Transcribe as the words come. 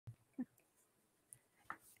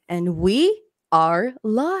And we are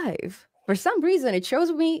live. For some reason, it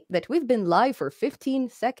shows me that we've been live for 15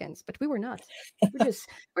 seconds, but we were not.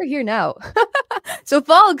 We're here now. So,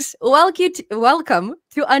 folks, welcome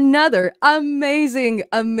to another amazing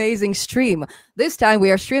stream. This time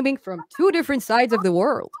we are streaming from two different sides of the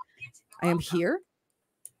world. I am here.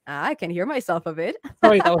 I can hear myself a bit.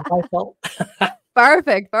 Sorry, that was my fault.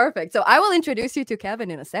 Perfect. So I will introduce you to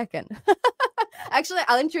Kevin in a second. Actually,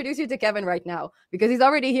 I'll introduce you to Kevin right now because he's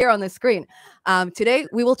already here on the screen. Today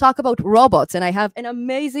we will talk about robots, and I have an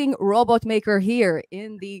amazing robot maker here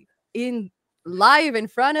in live in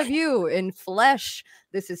front of you in flesh.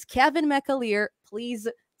 This is Kevin McAleer. Please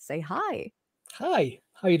say hi. Hi,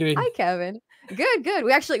 how are you doing? Hi, Kevin. Good.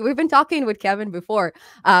 We've been talking with Kevin before.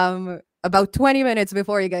 About 20 minutes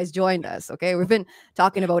before you guys joined us. Okay, we've been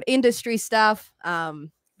talking about industry stuff.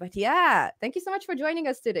 But yeah, thank you so much for joining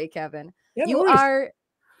us today, Kevin. Yeah,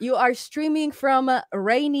 You are streaming from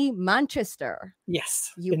rainy Manchester.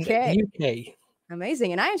 Yes, UK. In the UK.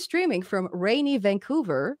 Amazing. And I am streaming from rainy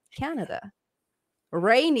Vancouver, Canada.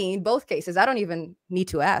 Rainy in both cases. I don't even need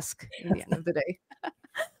to ask in the end of the day.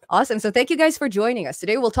 Awesome. So thank you guys for joining us.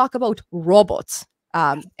 Today we'll talk about robots.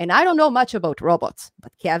 And I don't know much about robots,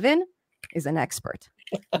 but Kevin is an expert.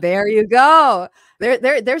 There you go.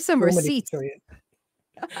 There's some receipts.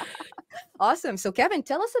 Awesome. So Kevin,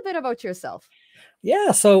 tell us a bit about yourself.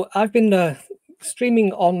 Yeah, so I've been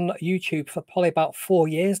streaming on YouTube for probably about 4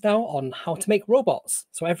 years now on how to make robots.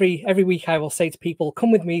 So every week I will say to people,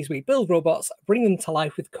 come with me as we build robots, bring them to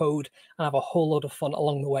life with code, and have a whole load of fun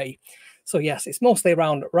along the way. So yes, it's mostly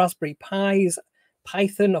around Raspberry Pis,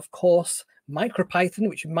 Python, of course, MicroPython,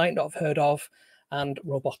 which you might not have heard of, and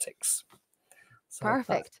robotics. So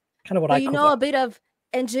perfect. Kind of what I you know a bit of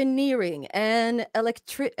engineering and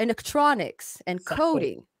electronics and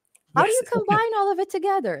coding. How do you combine all of it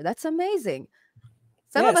together? That's amazing.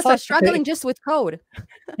 Some of us are struggling just with code.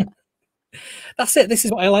 That's it. This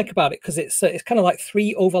is what I like about it, because it's kind of like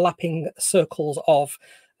 3 overlapping circles of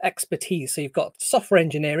expertise. So you've got software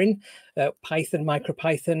engineering, Python,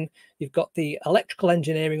 MicroPython. You've got the electrical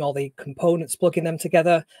engineering, all the components, plugging them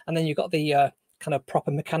together, and then you've got the kind of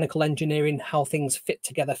proper mechanical engineering, how things fit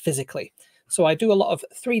together physically. So I do a lot of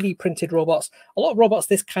 3D printed robots, a lot of robots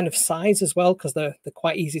this kind of size as well, because they're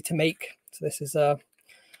quite easy to make. So this is a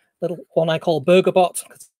little one I call BurgerBot,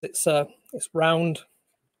 because it's round.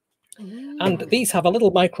 And these have a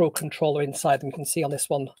little microcontroller inside them. You can see on this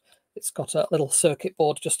one, it's got a little circuit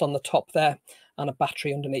board just on the top there and a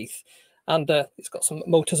battery underneath. And it's got some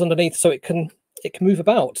motors underneath, so it can move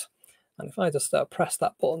about. And if I just press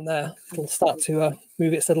that button there, it'll start to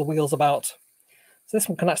move its little wheels about. So this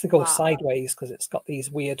one can actually go sideways because it's got these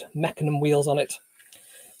weird mechanism wheels on it.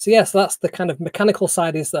 So yeah, so that's the kind of mechanical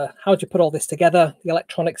side, is how do you put all this together? The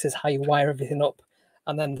electronics is how you wire everything up.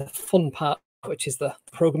 And then the fun part, which is the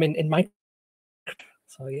programming in Microsoft.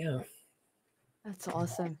 So yeah. That's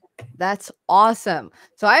awesome. That's awesome.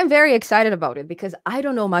 So I'm very excited about it because I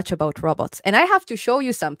don't know much about robots. And I have to show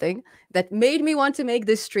you something that made me want to make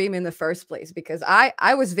this stream in the first place, because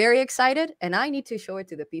I was very excited and I need to show it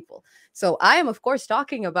to the people. So I am, of course,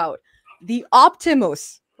 talking about the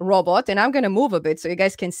Optimus robot. And I'm going to move a bit so you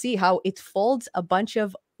guys can see how it folds a bunch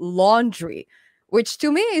of laundry, which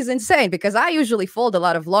to me is insane because I usually fold a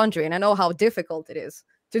lot of laundry and I know how difficult it is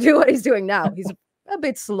to do what he's doing now. He's a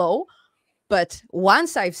bit slow. But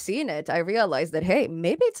once I've seen it, I realized that, hey,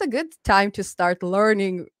 maybe it's a good time to start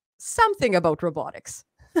learning something about robotics.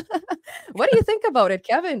 What do you think about it,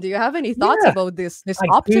 Kevin? Do you have any thoughts about this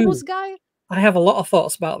Optimus guy? I have a lot of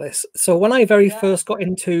thoughts about this. So when I very first got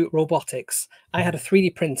into robotics, I had a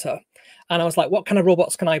 3D printer. And I was like, what kind of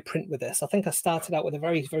robots can I print with this? I think I started out with a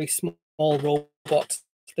very, very small robot.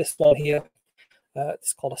 This one here.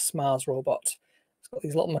 It's called a SMARS robot. It's got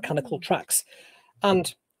these little mechanical tracks.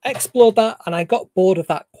 And I explored that and I got bored of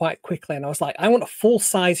that quite quickly. And I was like, I want a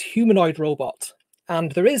full-size humanoid robot.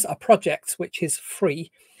 And there is a project which is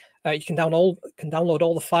free. You can download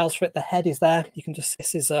all the files for it. The head is there. You can just,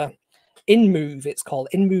 this is InMove, it's called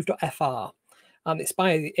InMove.fr. And it's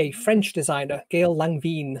by a French designer, Gaël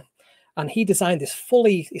Langevin. And he designed this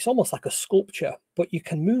it's almost like a sculpture, but you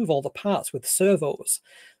can move all the parts with servos.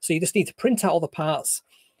 So you just need to print out all the parts,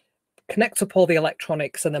 connect up all the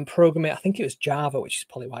electronics, and then program it. I think it was Java, which is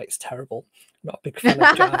probably why it's terrible. I'm not a big fan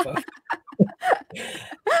of Java.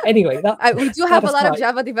 Anyway, we do have a lot of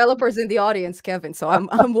Java developers in the audience, Kevin. So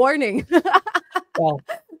I'm warning. Well,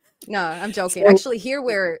 no, I'm joking. Actually, here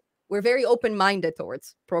we're very open-minded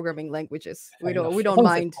towards programming languages. We don't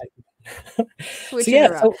mind. Switching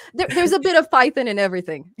around. There's a bit of Python in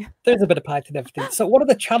everything. There's a bit of Python in everything. So one of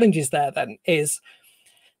the challenges there then is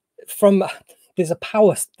from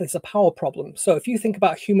there's a power problem. So if you think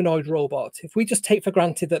about a humanoid robot, if we just take for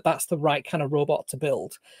granted that that's the right kind of robot to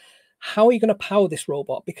build, how are you going to power this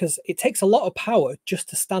robot? Because it takes a lot of power just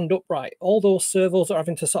to stand upright. All those servos are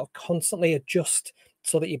having to sort of constantly adjust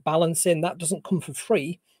so that you're balancing. That doesn't come for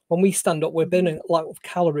free. When we stand up, we're burning a lot of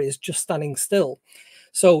calories just standing still.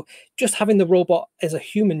 So just having the robot as a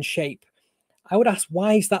human shape, I would ask,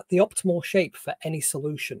 why is that the optimal shape for any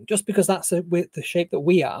solution? Just because that's the shape that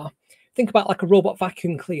we are. Think about like a robot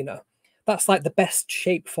vacuum cleaner. That's like the best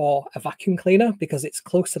shape for a vacuum cleaner because it's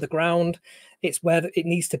close to the ground. It's where it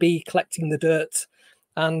needs to be, collecting the dirt.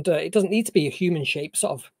 And it doesn't need to be a human shape,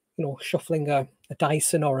 sort of, you know, shuffling a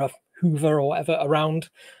Dyson or a Hoover or whatever around,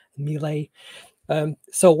 Melee.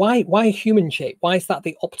 So why human shape? Why is that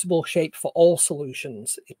the optimal shape for all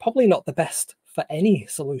solutions? It's probably not the best for any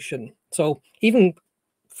solution. So even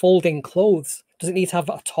folding clothes, does it need to have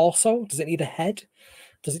a torso? Does it need a head?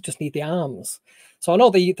 Does it just need the arms? So I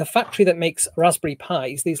know the factory that makes Raspberry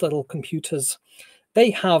Pis, these little computers,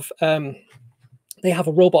 they have a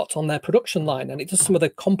robot on their production line, and it does some of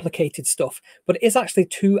the complicated stuff, but it is actually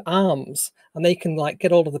 2 arms, and they can like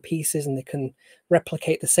get all of the pieces and they can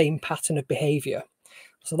replicate the same pattern of behavior.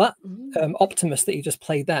 So that Optimus that you just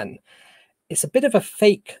played then, it's a bit of a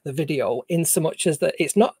fake, the video, in so much as that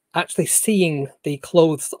it's not actually seeing the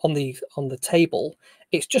clothes on the table.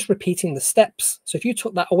 It's just repeating the steps. So if you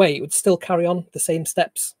took that away, it would still carry on the same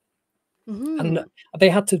steps. And they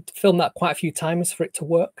had to film that quite a few times for it to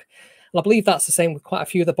work. And I believe that's the same with quite a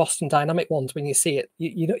few of the Boston Dynamic ones. When you see it,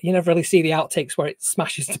 you never really see the outtakes where it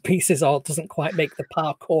smashes to pieces or doesn't quite make the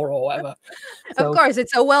parkour or whatever. So, of course,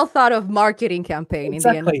 it's a well thought of marketing campaign in the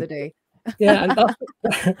end of the day. Yeah, and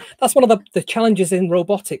that's one of the challenges in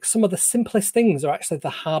robotics. Some of the simplest things are actually the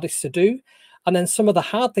hardest to do. And then some of the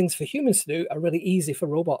hard things for humans to do are really easy for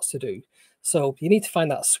robots to do. So you need to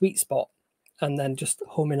find that sweet spot and then just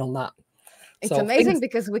home in on that. It's amazing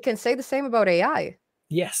because we can say the same about AI.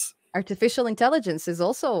 Yes. Artificial intelligence is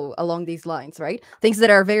also along these lines, right? Things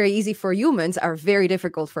that are very easy for humans are very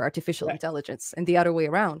difficult for artificial intelligence, and the other way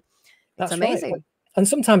around. It's amazing. Right. And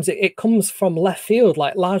sometimes it comes from left field,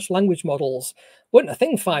 like large language models weren't a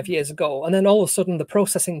thing 5 years ago. And then all of a sudden the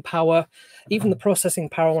processing power, even the processing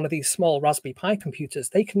power on one of these small Raspberry Pi computers,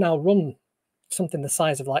 they can now run something the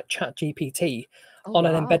size of like ChatGPT on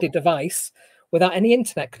an embedded device without any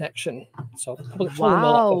internet connection. So probably falling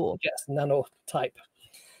more like nano type.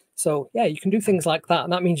 So yeah, you can do things like that.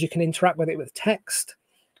 And that means you can interact with it with text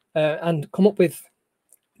and come up with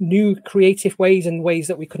new creative ways and ways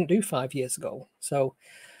that we couldn't do 5 years ago. So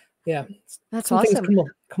yeah, that's awesome. Things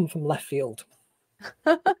come from left field.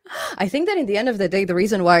 I think that in the end of the day, the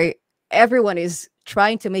reason why everyone is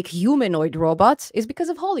trying to make humanoid robots is because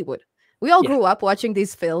of Hollywood. We all grew up watching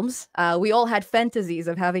these films. We all had fantasies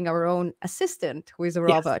of having our own assistant who is a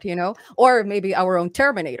robot, you know, or maybe our own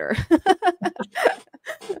Terminator.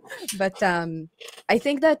 But I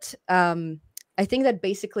think that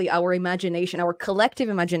basically our imagination, our collective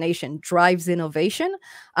imagination, drives innovation.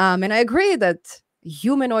 And I agree that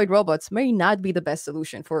humanoid robots may not be the best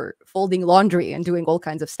solution for folding laundry and doing all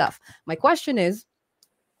kinds of stuff. My question is,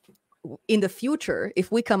 in the future,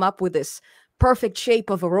 if we come up with this perfect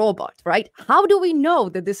shape of a robot, right? How do we know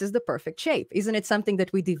that this is the perfect shape? Isn't it something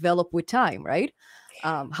that we develop with time, right?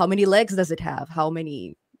 How many legs does it have? How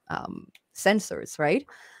many sensors, right?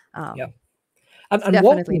 And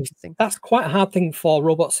walking, that's quite a hard thing for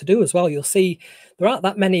robots to do as well. You'll see there aren't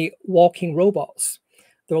that many walking robots.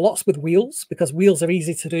 There are lots with wheels because wheels are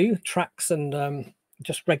easy to do. Tracks and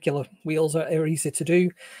just regular wheels are easy to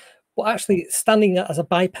do. But actually standing as a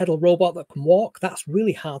bipedal robot that can walk, that's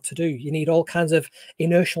really hard to do. You need all kinds of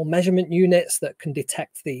inertial measurement units that can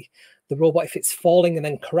detect the robot if it's falling and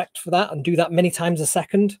then correct for that and do that many times a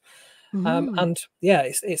second. And yeah,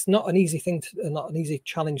 it's not an easy thing, not an easy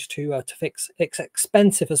challenge to fix. It's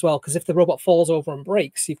expensive as well, because if the robot falls over and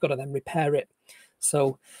breaks, you've got to then repair it.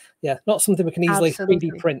 So yeah, not something we can easily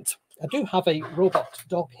 3D print. I do have a robot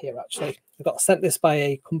dog here, actually. I got sent this by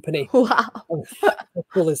a company. Wow. How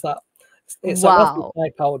cool is that? It's a Raspberry Pi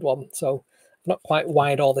powered one, so I've not quite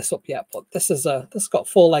wired all this up yet, but this has got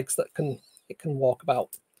 4 legs that it can walk about.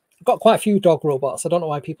 I've got quite a few dog robots. I don't know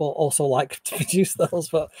why people also like to produce those,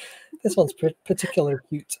 but this one's particularly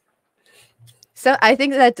cute. So I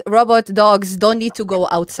think that robot dogs don't need to go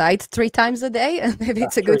outside 3 times a day, and maybe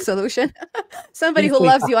it's a good solution. Somebody who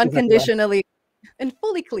loves you unconditionally and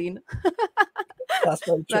fully clean. That's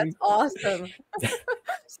very true. That's awesome.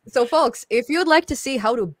 So folks, if you'd like to see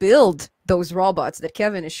how to build those robots that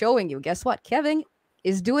Kevin is showing you, guess what? Kevin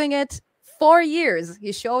is doing it 4 years.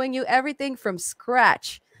 He's showing you everything from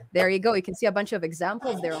scratch. There you go. You can see a bunch of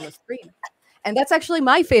examples there on the screen. And that's actually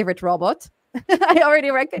my favorite robot. I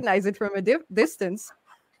already recognize it from a distance.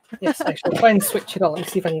 Yes, actually, try and switch it on. Let me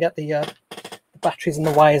see if I can get the batteries and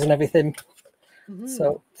the wires and everything.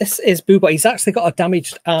 So this is Boobot. He's actually got a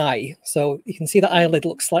damaged eye, so you can see the eyelid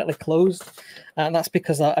looks slightly closed, and that's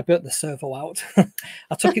because I burnt the servo out.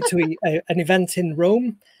 I took it to an event in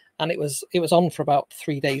Rome, and it was on for about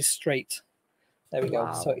 3 days straight. There we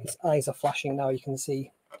go. So his eyes are flashing now. You can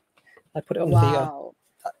see. I put it under the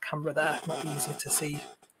that camera there. Might be easier to see.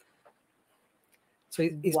 So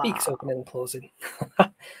his beak's opening and closing.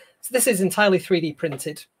 So this is entirely 3D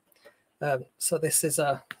printed. So this is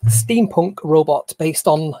a steampunk robot based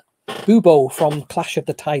on Bubo from Clash of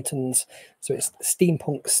the Titans. So it's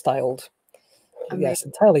steampunk styled. Yes,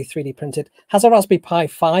 entirely 3D printed. Has a Raspberry Pi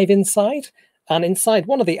 5 inside. And inside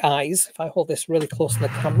one of the eyes, if I hold this really close to the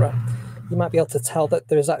camera, you might be able to tell that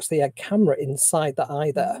there's actually a camera inside the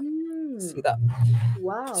eye there. See that?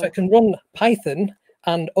 Wow. So it can run Python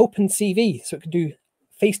and OpenCV. So it can do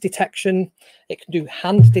face detection, it can do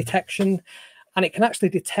hand detection, and it can actually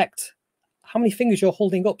detect how many fingers you're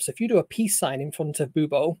holding up. So if you do a peace sign in front of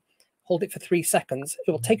Bubo, hold it for 3 seconds,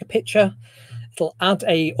 it will take a picture, it'll add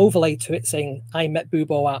a overlay to it saying, I met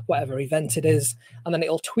Bubo at whatever event it is, and then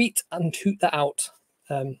it'll tweet and toot that out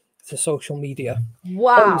to social media.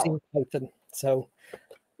 Wow. Using Python. So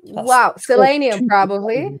wow. Selenium,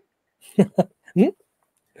 probably.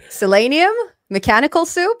 Selenium? Mechanical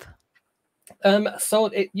soup? So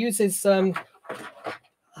it uses, I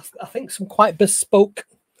think, some quite bespoke,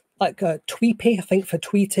 like Tweepy, I think, for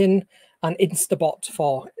tweeting, and Instabot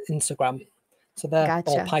for Instagram. So they're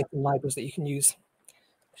all Python libraries that you can use.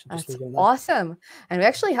 That's awesome. And we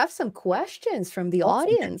actually have some questions from the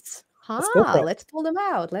audience. Let's pull them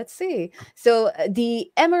out. Let's see. So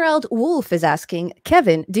the Emerald Wolf is asking,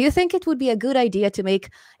 Kevin, do you think it would be a good idea to make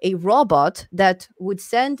a robot that would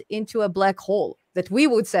send into a black hole, that we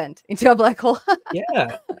would send into a black hole?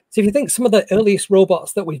 Yeah. So if you think some of the earliest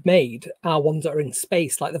robots that we've made are ones that are in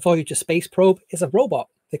space, like the Voyager space probe is a robot,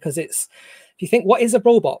 because it's, if you think, what is a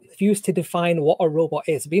robot? If you used to define what a robot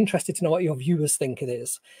is, I'd be interested to know what your viewers think it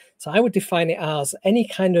is. So I would define it as any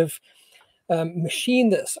kind of machine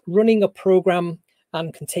that's running a program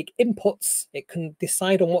and can take inputs. It can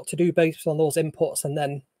decide on what to do based on those inputs, and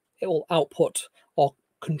then it will output or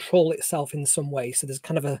control itself in some way. So there's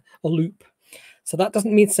kind of a loop. So that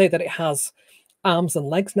doesn't mean to say that it has arms and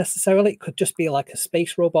legs necessarily. It could just be like a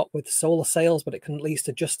space robot with solar sails, but it can at least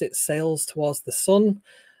adjust its sails towards the sun.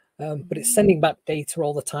 But it's sending back data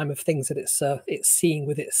all the time of things that it's seeing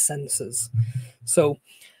with its sensors. So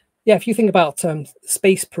yeah, if you think about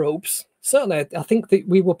space probes, certainly I think that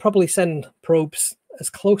we will probably send probes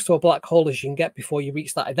as close to a black hole as you can get before you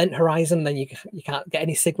reach that event horizon. Then you can't get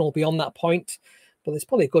any signal beyond that point. But there's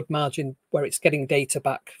probably a good margin where it's getting data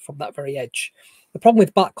back from that very edge. The problem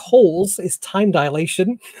with black holes is time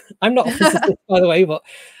dilation. I'm not a physicist, by the way, but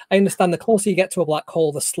I understand the closer you get to a black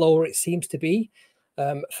hole, the slower it seems to be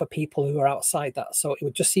for people who are outside that. So it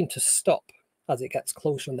would just seem to stop as it gets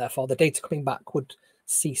closer, and therefore the data coming back would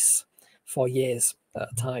cease for years at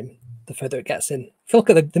a time, the further it gets in. If you look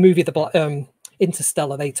at the movie,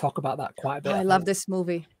 Interstellar, they talk about that quite a bit. I love this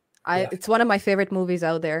movie. It's one of my favorite movies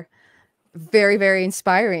out there. Very, very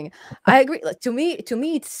inspiring. I agree. To me,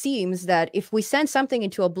 it seems that if we send something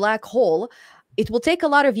into a black hole, it will take a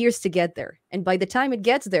lot of years to get there. And by the time it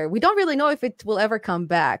gets there, we don't really know if it will ever come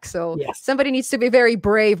back. So somebody needs to be very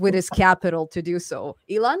brave with his capital to do so.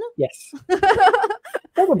 Elon? Yes.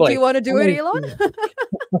 Probably. Do you want to do it, Elon?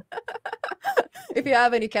 If you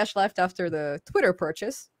have any cash left after the Twitter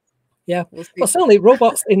purchase. Yeah. Well, certainly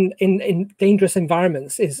robots in dangerous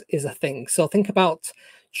environments is a thing. So think about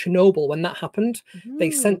Chernobyl. When that happened,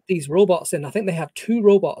 they sent these robots in. I think they had 2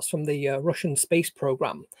 robots from the Russian space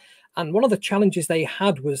program. And one of the challenges they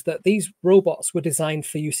had was that these robots were designed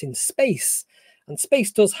for use in space. And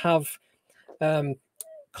space does have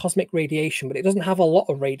cosmic radiation, but it doesn't have a lot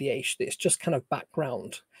of radiation. It's just kind of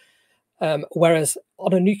background. Whereas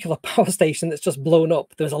on a nuclear power station that's just blown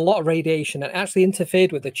up, there's a lot of radiation and it actually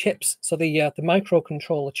interfered with the chips. So the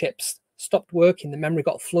microcontroller chips stopped working, the memory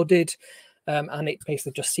got flooded, and it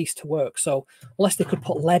basically just ceased to work. So unless they could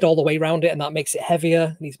put lead all the way around it, and that makes it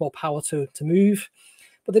heavier, needs more power to move.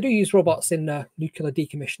 But they do use robots in nuclear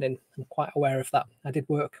decommissioning. I'm quite aware of that. I did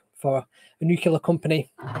work for a nuclear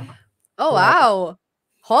company. Oh, wow.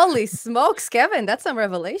 Holy smokes, Kevin. That's some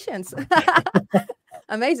revelations.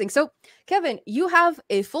 Amazing. So, Kevin, you have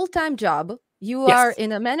a full-time job. You are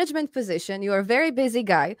in a management position. You are a very busy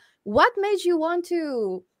guy. What made you want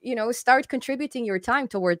to, start contributing your time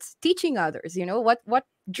towards teaching others? What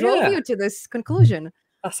drove you to this conclusion?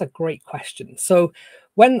 That's a great question. So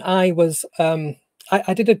when I was,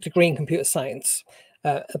 I did a degree in computer science,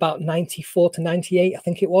 about 94 to 98, I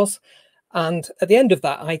think it was. And at the end of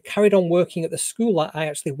that, I carried on working at the school that I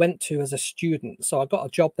actually went to as a student. So I got a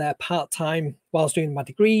job there part-time while I was doing my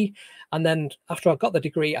degree. And then after I got the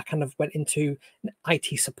degree, I kind of went into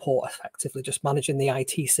IT support, effectively just managing the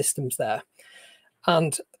IT systems there.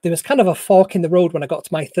 And there was kind of a fork in the road when I got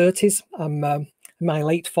to my 30s. I'm in my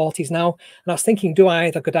late 40s now. And I was thinking, do I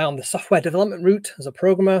either go down the software development route as a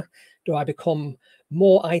programmer? Do I become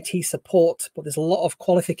more IT support? But there's a lot of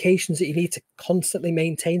qualifications that you need to constantly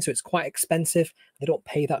maintain. So it's quite expensive. They don't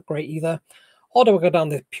pay that great either. Or do I go down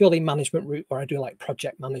the purely management route where I do like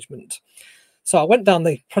project management? So I went down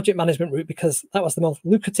the project management route because that was the most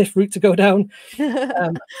lucrative route to go down.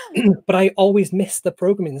 But I always missed the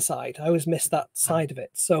programming side. I always missed that side of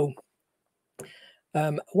it. So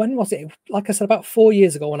when was it? Like I said, about 4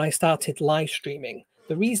 years ago when I started live streaming,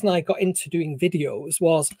 the reason I got into doing videos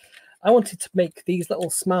was I wanted to make these little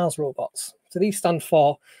SMARS robots. So these stand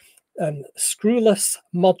for screwless,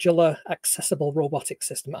 modular, accessible robotic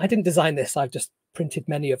system. I didn't design this. I've just printed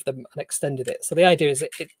many of them and extended it. So the idea is that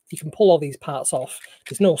you can pull all these parts off.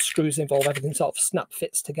 There's no screws involved. Everything sort of snap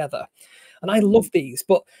fits together. And I love these,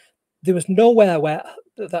 but there was nowhere where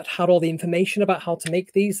that had all the information about how to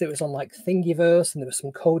make these. It was on like Thingiverse and there was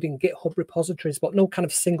some code in GitHub repositories, but no kind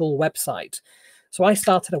of single website. So I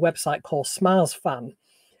started a website called SMARS Fan.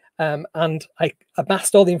 And I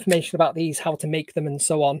amassed all the information about these, how to make them and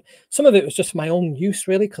so on. Some of it was just for my own use,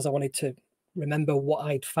 really, because I wanted to remember what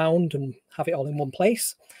I'd found and have it all in one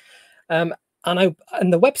place. And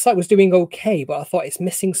the website was doing okay, but I thought it's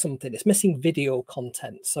missing something. It's missing video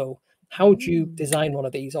content. So how do you design one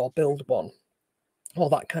of these or build one? All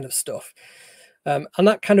that kind of stuff. And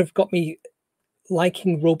that kind of got me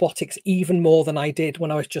liking robotics even more than I did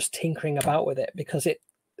when I was just tinkering about with it, because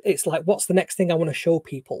it's like, what's the next thing I want to show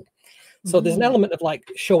people? So there's an element of like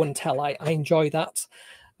show and tell. I enjoy that.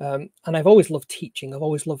 And I've always loved teaching. I've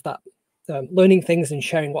always loved that, learning things and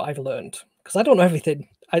sharing what I've learned, because I don't know everything.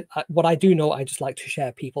 What I do know, I just like to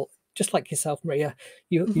share people, just like yourself, Maria.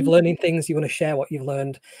 You've learning things, you want to share what you've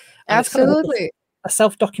learned. And Absolutely. it's kind of a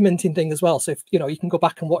self-documenting thing as well. So if you can go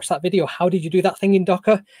back and watch that video, how did you do that thing in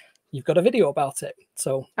Docker? You've got a video about it.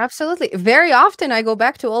 So absolutely. Very often I go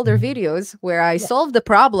back to older videos where I solve the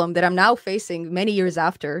problem that I'm now facing many years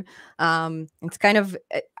after. It's kind of,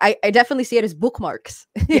 I definitely see it as bookmarks.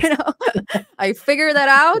 I figure that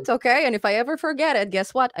out. Okay. And if I ever forget it,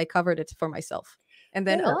 guess what? I covered it for myself. And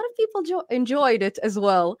then a lot of people enjoyed it as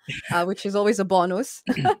well, which is always a bonus.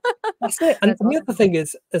 That's it. And the other thing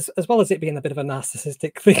is, as well as it being a bit of a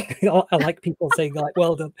narcissistic thing, I like people saying like,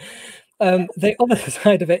 well done. The other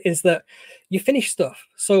side of it is that you finish stuff.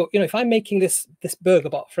 So, if I'm making this burger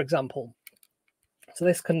bot, for example, so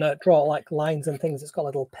this can draw like lines and things. It's got a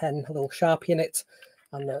little pen, a little Sharpie in it,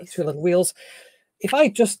 and two little wheels. If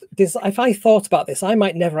I thought about this, I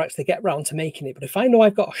might never actually get round to making it. But if I know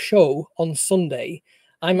I've got a show on Sunday,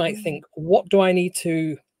 I might think, what do I need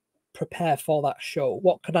to prepare for that show?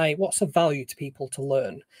 What's of value to people to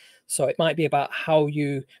learn? So it might be about how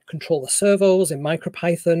you control the servos in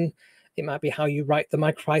MicroPython. It might be how you write the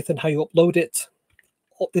MicroPython, how you upload it.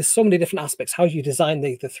 There's so many different aspects. How you design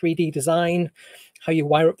the 3D design, how you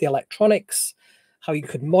wire up the electronics, how you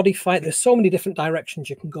could modify it. There's so many different directions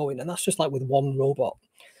you can go in, and that's just like with one robot.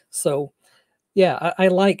 So yeah, I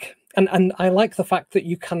like and I like the fact that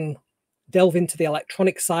you can delve into the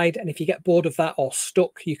electronic side, and if you get bored of that or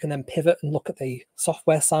stuck, you can then pivot and look at the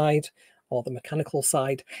software side or the mechanical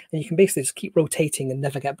side, and you can basically just keep rotating and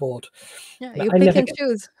never get bored. Yeah, you pick and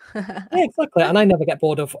choose. Yeah, exactly. And I never get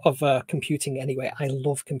bored of computing anyway. I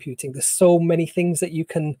love computing. There's so many things that you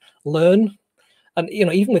can learn. And,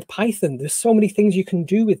 even with Python, there's so many things you can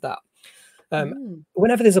do with that.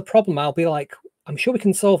 Whenever there's a problem, I'll be like, I'm sure we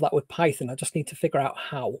can solve that with Python. I just need to figure out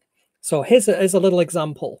how. So here's a little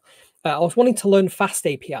example. I was wanting to learn Fast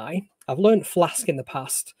API. I've learned Flask in the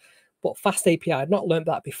past, but Fast API, I'd not learned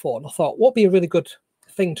that before. And I thought, what would be a really good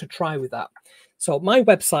thing to try with that? So my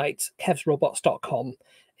website, kevsrobots.com,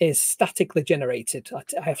 is statically generated.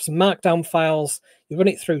 I have some markdown files. You run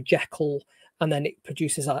it through Jekyll, and then it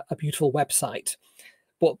produces a beautiful website.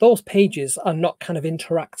 But those pages are not kind of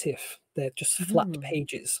interactive. They're just flat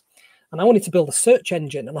pages. And I wanted to build a search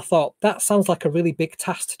engine. And I thought, that sounds like a really big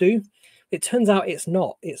task to do. It turns out it's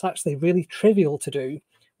not. It's actually really trivial to do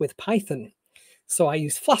with Python. So I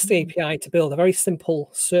used Flask API to build a very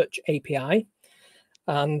simple search API.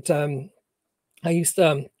 And I used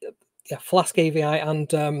Flask API and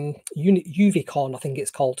UVcorn, I think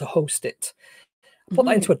it's called, to host it. Put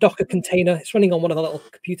that into a Docker container. It's running on one of the little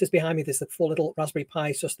computers behind me. There's the 4 little Raspberry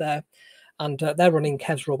Pis just there. and they're running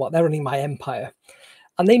Kev's robot. They're running my Empire,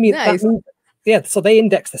 and they mean Nice. that means, yeah. So they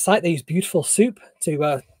index the site. They use beautiful soup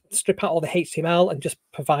to strip out all the HTML and just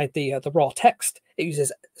provide the raw text. It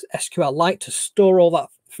uses SQLite to store all that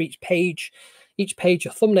for each page, a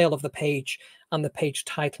thumbnail of the page, and the page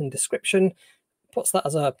title and description. Puts that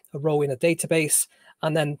as a row in a database,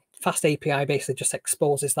 and then Fast API basically just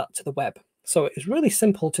exposes that to the web. So it's really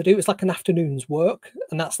simple to do. It's like an afternoon's work,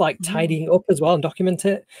 and that's like tidying up as well and document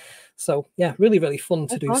it. So yeah, really, really fun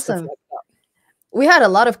to do stuff like that. We had a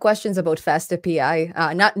lot of questions about Fast API,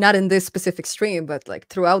 not in this specific stream, but like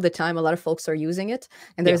throughout the time, a lot of folks are using it.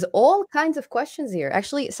 And there's all kinds of questions here.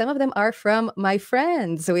 Actually, some of them are from my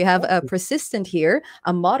friends. So we have a Persistent here,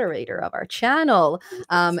 a moderator of our channel,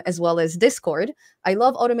 as well as Discord. I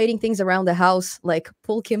love automating things around the house, like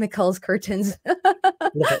pull chemicals, curtains.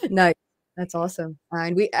 Nice. That's awesome.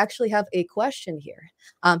 And we actually have a question here.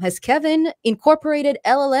 Has Kevin incorporated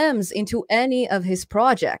LLMs into any of his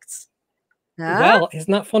projects? Well,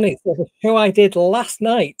 isn't that funny? So the show I did last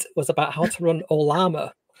night was about how to run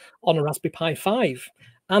Ollama on a Raspberry Pi 5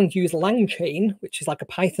 and use LangChain, which is like a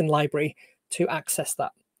Python library, to access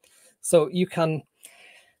that. So you can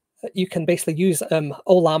basically use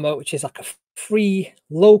Ollama, which is like a free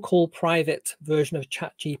local private version of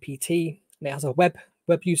ChatGPT, and it has a web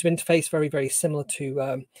user interface very, very similar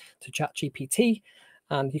to ChatGPT,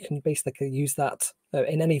 and you can basically use that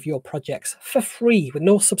in any of your projects for free with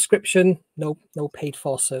no subscription, no paid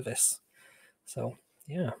for service. So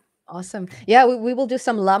yeah. Awesome. Yeah, we will do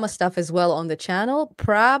some Llama stuff as well on the channel,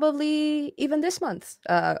 probably even this month,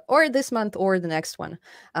 or the next one.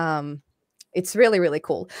 It's really, really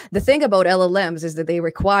cool. The thing about LLMs is that they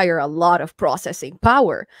require a lot of processing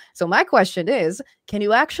power. So my question is, can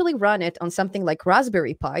you actually run it on something like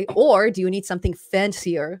Raspberry Pi, or do you need something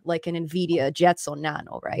fancier like an NVIDIA Jetson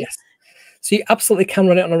Nano, right? Yes. So you absolutely can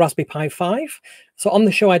run it on a Raspberry Pi 5. So on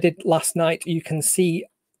the show I did last night, you can see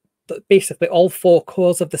that basically all 4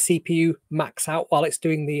 cores of the CPU max out while it's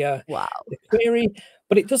doing the query,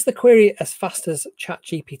 but it does the query as fast as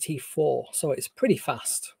ChatGPT 4. So it's pretty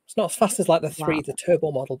fast. It's not as fast as like the 3, the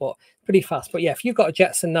turbo model, but pretty fast. But yeah, if you've got a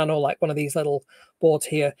Jetson Nano, like one of these little boards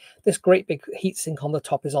here, this great big heatsink on the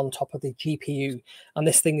top is on top of the GPU. And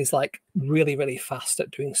this thing is like really, really fast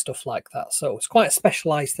at doing stuff like that. So it's quite a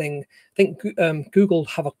specialized thing. I think Google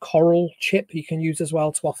have a Coral chip you can use as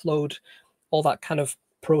well to offload all that kind of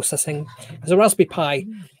processing. As a Raspberry Pi, I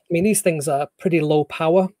mean, these things are pretty low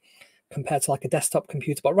power compared to like a desktop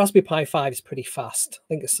computer, but Raspberry Pi 5 is pretty fast. I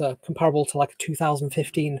think it's comparable to like a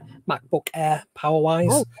 2015 MacBook Air power-wise.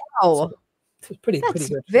 Oh, wow. So it's pretty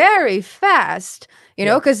good. Very fast, you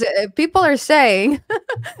know, because people are saying,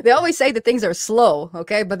 they always say that things are slow,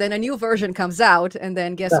 okay? But then a new version comes out, and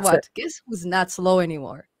then guess what? Guess who's not slow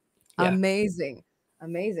anymore? Yeah. Amazing.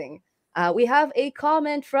 Amazing. We have a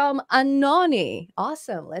comment from Anoni.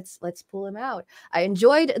 Awesome. Let's pull him out. I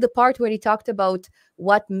enjoyed the part where he talked about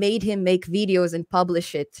what made him make videos and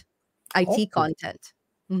publish it, IT content.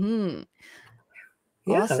 Yeah,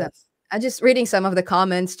 awesome. I'm just reading some of the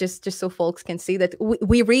comments just so folks can see that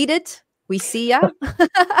we read it. We see ya.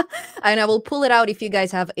 And I will pull it out if you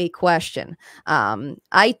guys have a question.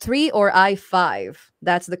 i3 or i5?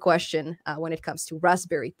 That's the question when it comes to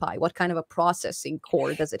Raspberry Pi. What kind of a processing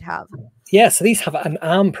core does it have? Yeah, so these have an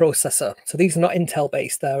ARM processor. So these are not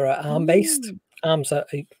Intel-based. They're ARM-based. ARM's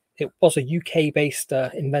it was a UK-based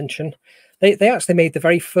invention. They actually made the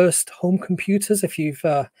very first home computers. If you've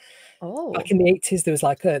back in the 80s, there was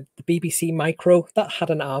like the BBC Micro that had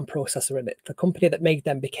an ARM processor in it. The company that made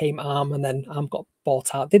them became ARM, and then ARM got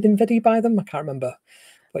bought out. Did NVIDIA buy them? I can't remember.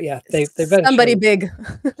 But yeah, they somebody big.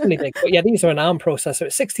 Somebody big. But yeah, these are an ARM processor.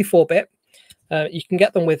 It's 64-bit. You can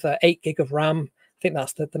get them with 8 gig of RAM. I think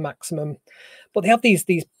that's the maximum. But they have these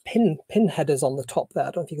pin headers on the top there.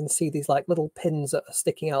 I don't know if you can see these like little pins that are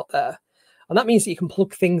sticking out there. And that means that you can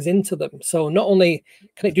plug things into them. So not only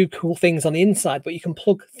can it do cool things on the inside, but you can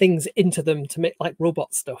plug things into them to make like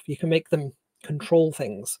robot stuff. You can make them control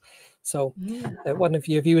things. So one of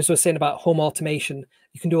your viewers was saying about home automation.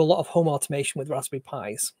 You can do a lot of home automation with Raspberry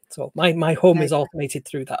Pis. So my home is automated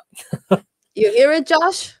through that. You hear it,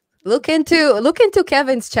 Josh? Look into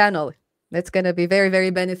Kevin's channel. That's going to be very, very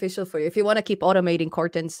beneficial for you if you want to keep automating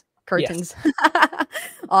curtains. Yes.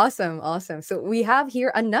 Awesome. So we have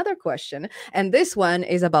here another question, and this one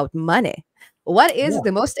is about money. What is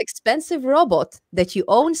the most expensive robot that you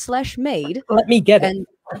own / made? Let me get it.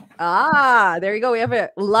 There you go. We have a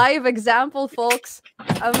live example, folks.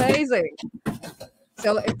 Amazing.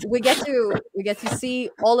 So we get to see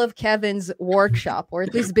all of Kevin's workshop, or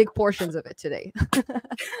at least big portions of it today.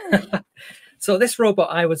 So this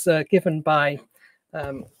robot I was given by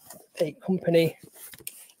a company,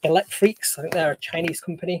 Electrics. I think they're a Chinese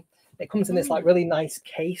company. It comes in this like really nice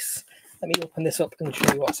case. Let me open this up and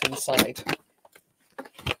show you what's inside.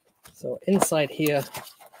 So inside here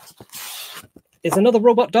is another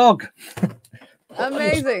robot dog.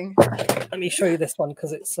 Amazing. Let me show you this one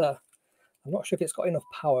because it's I'm not sure if it's got enough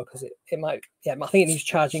power because it might, yeah, I think it needs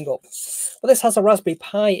charging up. But this has a Raspberry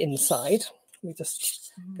Pi inside. Let me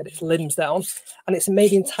just get its limbs down. And it's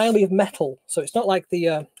made entirely of metal. So it's not like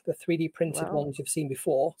the 3D printed ones you've seen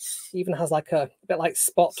before. It even has like a bit like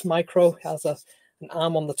Spot Micro. It has an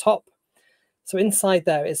arm on the top. So inside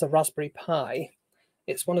there is a Raspberry Pi.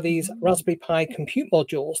 It's one of these Raspberry Pi compute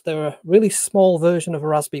modules. They're a really small version of a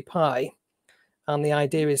Raspberry Pi. And the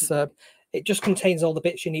idea is it just contains all the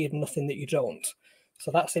bits you need and nothing that you don't.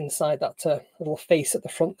 So that's inside that little face at the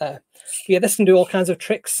front there. But yeah, this can do all kinds of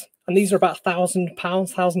tricks. And these are about £1,000,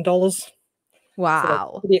 $1,000. Wow. So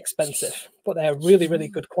they're pretty expensive, but they're really, really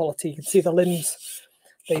good quality. You can see the limbs.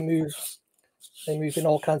 They move in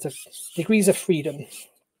all kinds of degrees of freedom.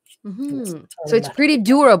 So it's pretty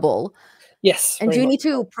durable. Yes. And do you need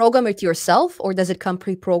to program it yourself, or does it come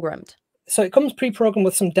pre-programmed? So it comes pre-programmed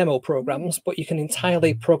with some demo programs, but you can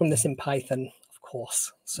entirely program this in Python, of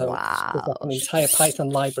course. So there's like an entire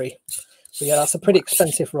Python library. So yeah, that's a pretty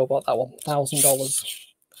expensive robot, that one,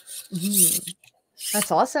 $1,000.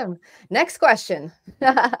 That's awesome. Next question.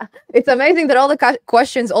 It's amazing that all the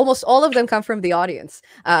questions, almost all of them, come from the audience.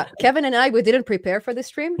 Kevin and I, we didn't prepare for this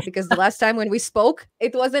stream because the last time when we spoke,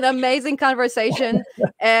 it was an amazing conversation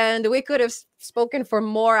and we could have spoken for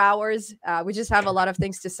more hours. We just have a lot of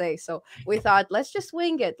things to say. So we thought, let's just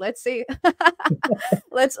wing it. Let's see.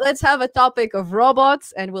 let's have a topic of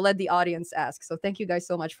robots and we'll let the audience ask. So thank you guys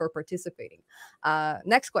so much for participating.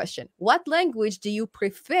 Next question. What language do you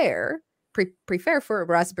prefer for a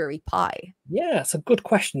Raspberry Pi? Yeah, it's a good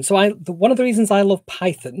question. So one of the reasons I love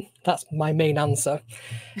Python, that's my main answer,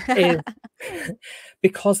 is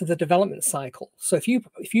because of the development cycle. So if you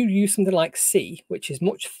use something like C, which is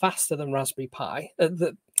much faster than Raspberry Pi,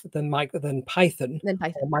 than Python,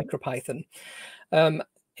 or MicroPython,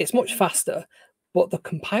 it's much faster. But the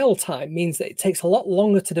compile time means that it takes a lot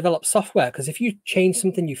longer to develop software, because if you change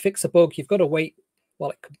something, you fix a bug, you've got to wait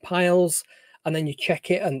while it compiles, and then you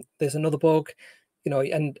check it and there's another bug,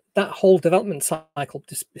 and that whole development cycle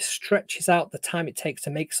just stretches out the time it takes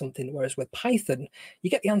to make something. Whereas with Python,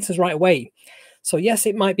 you get the answers right away. So yes,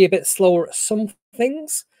 it might be a bit slower at some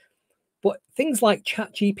things, but things like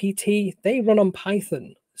ChatGPT, they run on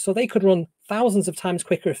Python. So they could run thousands of times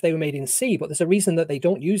quicker if they were made in C, but there's a reason that they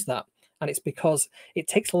don't use that. And it's because it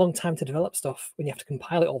takes a long time to develop stuff when you have to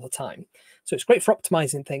compile it all the time. So it's great for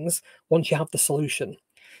optimizing things once you have the solution.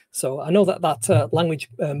 So I know that language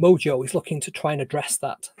Mojo is looking to try and address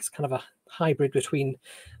that. It's kind of a hybrid between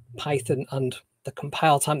Python and the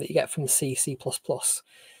compile time that you get from C, C++.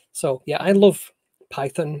 So yeah, I love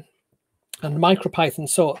Python and MicroPython.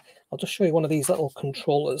 So I'll just show you one of these little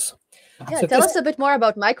controllers. Yeah, so tell us a bit more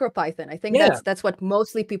about MicroPython. I think that's what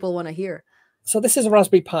mostly people want to hear. So this is a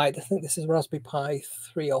Raspberry Pi. I think this is Raspberry Pi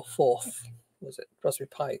 3 or 4. Was it Raspberry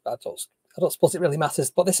Pi? I don't suppose it really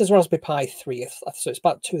matters, but this is Raspberry Pi 3, so it's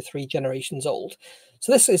about 2 or 3 generations old.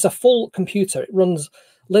 So this is a full computer. It runs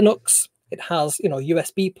Linux. It has,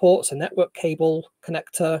 USB ports, a network cable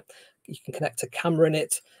connector. You can connect a camera in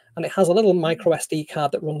it, and it has a little micro SD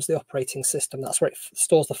card that runs the operating system. That's where it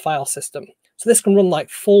stores the file system. So this can run like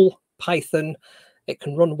full Python. It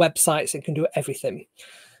can run websites. It can do everything.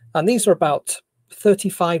 And these are about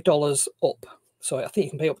 $35 up. So I think you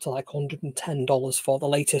can pay up to like $110 for the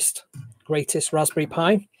latest, greatest Raspberry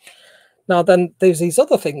Pi. Now then, there's these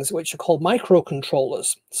other things which are called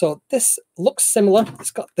microcontrollers. So this looks similar. It's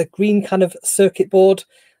got the green kind of circuit board.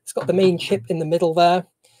 It's got the main chip in the middle there.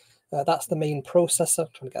 That's the main processor. I'm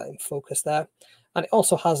trying to get it in focus there. And it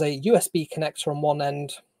also has a USB connector on one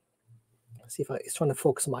end. Let's see if it's trying to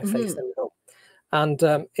focus on my face. There we go. And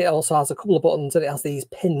it also has a couple of buttons, and it has these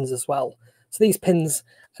pins as well. So these pins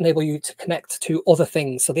enable you to connect to other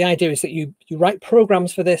things. So the idea is that you write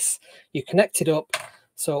programs for this, you connect it up.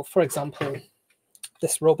 So for example,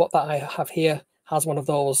 this robot that I have here has one of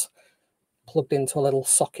those plugged into a little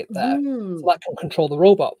socket there. So that can control the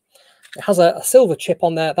robot. It has a silver chip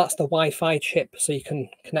on there. That's the Wi-Fi chip. So you can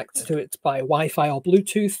connect to it by Wi-Fi or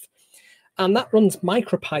Bluetooth. And that runs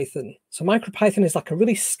MicroPython. So MicroPython is like a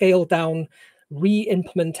really scaled down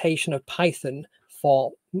re-implementation of Python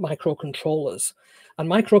for microcontrollers. And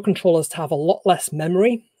microcontrollers have a lot less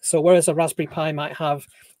memory. So whereas a Raspberry Pi might have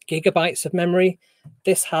gigabytes of memory,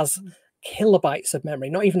 this has kilobytes of memory,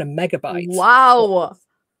 not even a megabyte. Wow.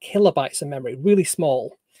 Kilobytes of memory, really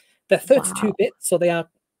small. They're 32 bits, so they are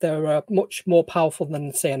they're much more powerful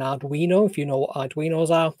than, say, an Arduino, if you know what Arduinos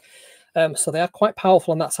are. So they are quite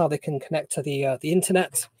powerful, and that's how they can connect to the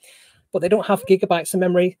internet. But they don't have gigabytes of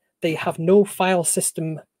memory. They have no file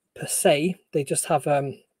system per se. They just have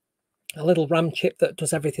a little RAM chip that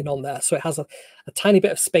does everything on there. So it has a tiny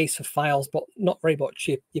bit of space for files, but not very much.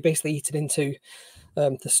 You basically eat it into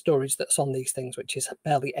the storage that's on these things, which is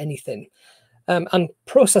barely anything. And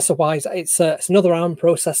processor-wise, it's another ARM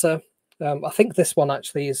processor. I think this one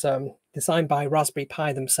actually is designed by Raspberry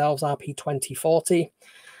Pi themselves, RP2040.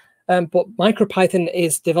 But MicroPython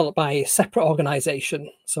is developed by a separate organization.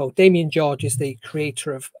 So Damien George is the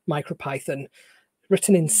creator of MicroPython,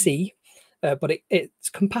 written in C, but it's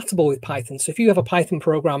compatible with Python. So if you have a Python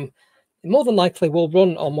program, it more than likely will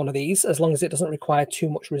run on one of these, as long as it doesn't require too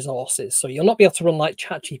much resources. So you'll not be able to run like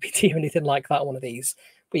ChatGPT or anything like that on one of these,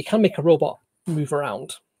 but you can make a robot move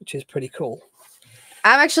around, which is pretty cool.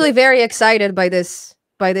 I'm actually very excited by this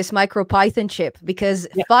MicroPython chip, because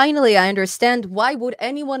finally I understand why would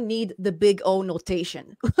anyone need the big O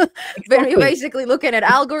notation. Very basically looking at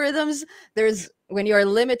algorithms, when you're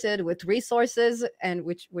limited with resources, and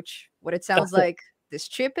what it sounds like this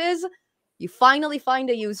chip is, you finally find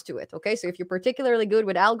a use to it. Okay, so if you're particularly good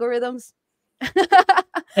with algorithms,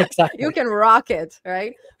 exactly, you can rock it,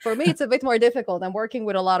 right? For me, it's a bit more difficult. I'm working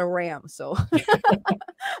with a lot of RAM, so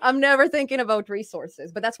I'm never thinking about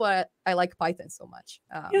resources. But that's why I like Python so much.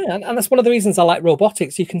 Yeah, and that's one of the reasons I like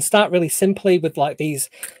robotics. You can start really simply with like these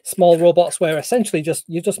small robots where essentially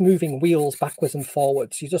you're just moving wheels backwards and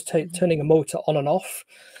forwards. You're just turning a motor on and off,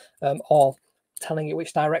 or telling it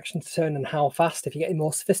which direction to turn and how fast if you're getting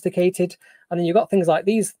more sophisticated. And then you've got things like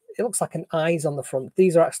these. It looks like an eyes on the front.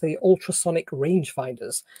 These are actually ultrasonic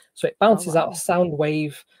rangefinders. So it bounces out a sound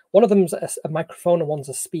wave. One of them's a microphone and one's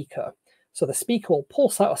a speaker. So the speaker will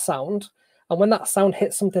pulse out a sound, and when that sound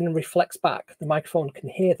hits something and reflects back, the microphone can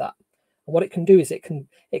hear that. And what it can do is it can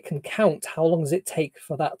count how long does it take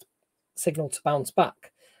for that signal to bounce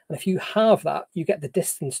back. And if you halve that, you get the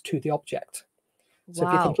distance to the object. So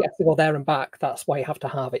if you think you have to go there and back, that's why you have to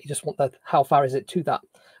halve it. You just want how far is it to that.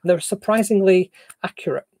 And they're surprisingly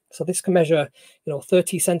accurate. So this can measure,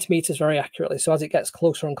 30 centimeters very accurately. So as it gets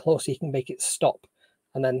closer and closer, you can make it stop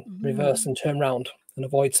and then reverse and turn around and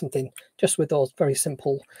avoid something just with those very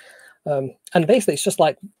simple. And basically, it's just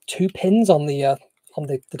like 2 pins on the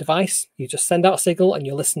device. You just send out a signal and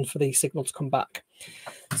you listen for the signal to come back.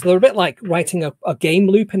 So they're a bit like writing a game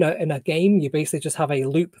loop in a game. You basically just have a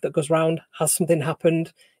loop that goes around. Has something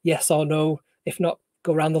happened? Yes or no? If not,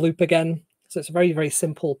 go around the loop again. So it's a very, very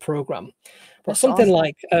simple program. But something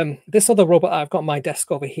like this other robot I've got on my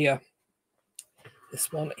desk over here,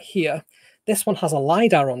 this one here, this one has a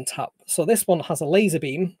LiDAR on top. So this one has a laser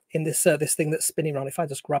beam in this thing that's spinning around. If I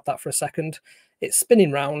just grab that for a second, it's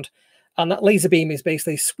spinning round. And that laser beam is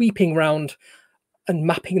basically sweeping around and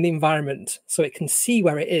mapping the environment so it can see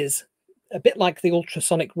where it is, a bit like the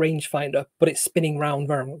ultrasonic rangefinder, but it's spinning around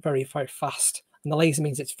very, very, very fast. And the laser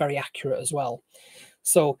means it's very accurate as well.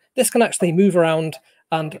 So this can actually move around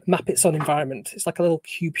and map its own environment. It's like a little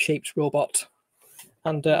cube-shaped robot.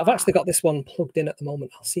 And I've actually got this one plugged in at the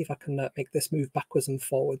moment. I'll see if I can make this move backwards and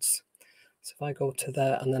forwards. So if I go to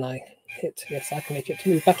there and then I hit, yes, I can make it to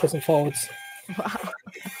move backwards and forwards. Wow.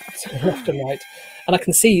 So left and right. And I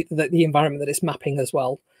can see that the environment that it's mapping as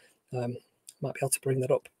well. Might be able to bring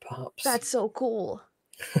that up, perhaps. That's so cool.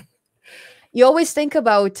 You always think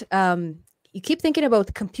about, you keep thinking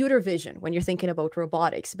about computer vision when you're thinking about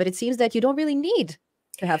robotics, but it seems that you don't really need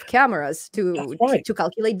to have cameras to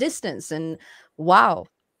calculate distance. And wow,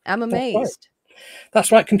 I'm amazed.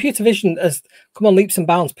 That's right. Computer vision has come on leaps and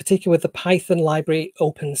bounds, particularly with the Python library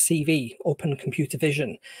OpenCV, Open Computer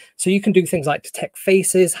Vision. So you can do things like detect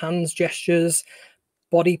faces, hands, gestures,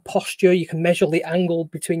 body posture. You can measure the angle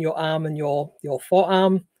between your arm and your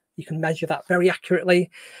forearm. You can measure that very accurately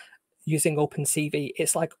using OpenCV.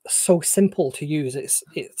 It's like so simple to use.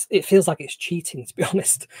 It feels like it's cheating, to be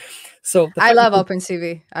honest. So I love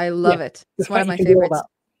OpenCV. I love it. It's one of my favorites.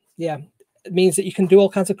 Yeah. It means that you can do all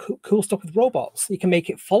kinds of cool stuff with robots. You can make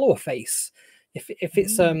it follow a face. If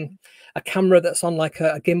it's a camera that's on like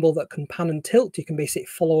a gimbal that can pan and tilt, you can basically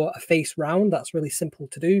follow a face round. That's really simple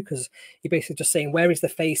to do because you're basically just saying where is the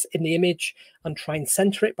face in the image and try and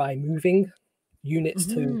center it by moving units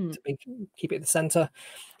to keep it at the center.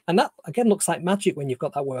 And that again looks like magic when you've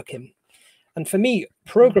got that working. And for me,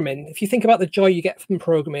 programming, if you think about the joy you get from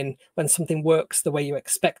programming when something works the way you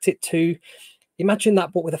expect it to, imagine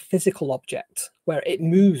that, but with a physical object where it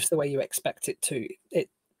moves the way you expect it to. It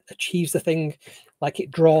achieves the thing, like it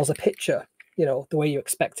draws a picture, the way you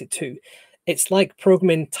expect it to. It's like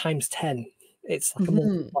programming times 10. It's like a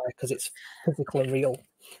multiplier because it's physical and real.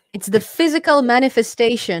 It's the physical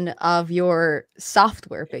manifestation of your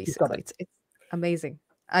software, You've got basically. it. It's amazing.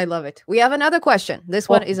 I love it. We have another question. This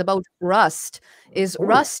one is about Rust. Is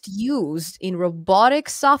Rust used in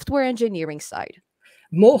robotics software engineering side?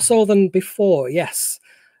 More so than before, yes.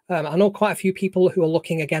 I know quite a few people who are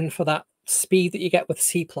looking again for that speed that you get with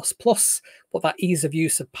C++, but that ease of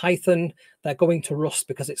use of Python. They're going to Rust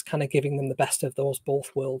because it's kind of giving them the best of those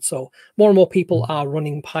both worlds. So more and more people are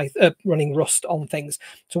running running Rust on things.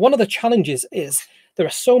 So one of the challenges is there are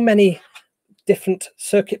so many different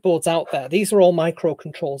circuit boards out there. These are all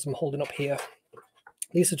microcontrollers I'm holding up here.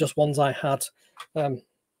 These are just ones I had sort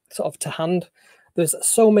of to hand. There's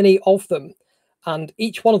so many of them, and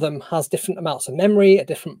each one of them has different amounts of memory, a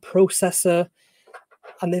different processor,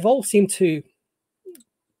 and they've all seemed to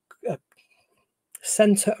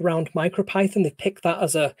center around MicroPython. They pick that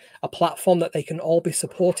as a platform that they can all be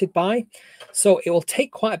supported by. So it will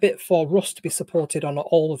take quite a bit for Rust to be supported on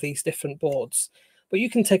all of these different boards. But you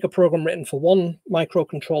can take a program written for one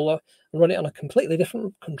microcontroller and run it on a completely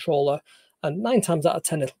different controller, and 9 times out of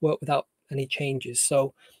 10 it'll work without any changes.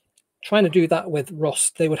 So trying to do that with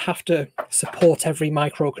Rust, they would have to support every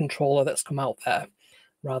microcontroller that's come out there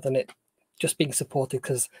rather than it just being supported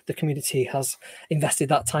because the community has invested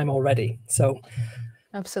that time already. So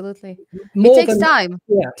absolutely, it takes time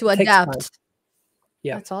to adapt. Time.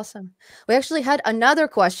 Yeah, that's awesome. We actually had another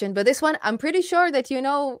question, but this one I'm pretty sure that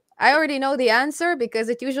I already know the answer because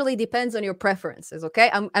it usually depends on your preferences. Okay,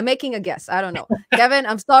 I'm making a guess. I don't know. Kevin,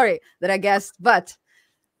 I'm sorry that I guessed, but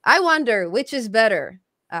I wonder which is better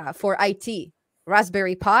for IT,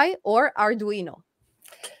 Raspberry Pi or Arduino?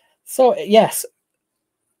 So yes,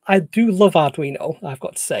 I do love Arduino, I've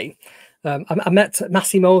got to say. I met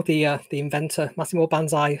Massimo, the inventor, Massimo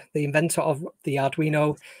Banzai, the inventor of the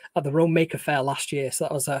Arduino, at the Rome Maker Faire last year. So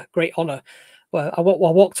that was a great honor. Well, I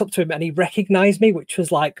walked up to him and he recognized me, which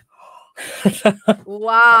was like,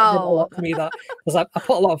 wow. A lot for me, that because I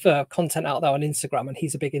put a lot of content out there on Instagram, and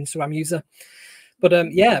he's a big Instagram user.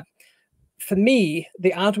 But yeah, for me,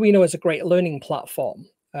 the Arduino is a great learning platform.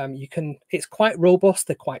 It's quite robust,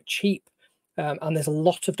 they're quite cheap. And there's a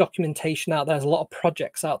lot of documentation out there. There's a lot of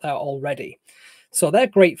projects out there already. So they're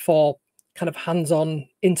great for kind of hands-on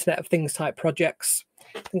Internet of Things type projects.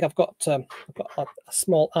 I think I've got a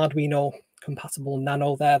small Arduino compatible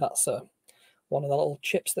Nano there. That's one of the little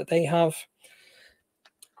chips that they have.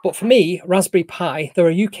 But for me, Raspberry Pi, they're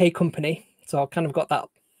a UK company. So I've kind of got that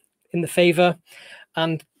in the favor.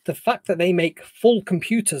 And the fact that they make full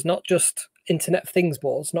computers, not just Internet of Things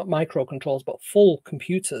boards, not microcontrollers, but full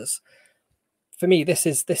computers. For me, this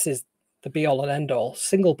is the be all and end all.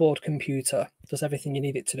 Single board computer does everything you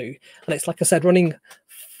need it to do. And it's, like I said, running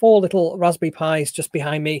 4 little Raspberry Pis just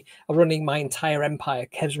behind me are running my entire empire,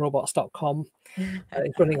 kevsrobots.com.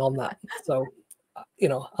 It's running on that. So,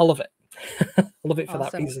 I love it. I love it for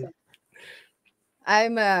that reason.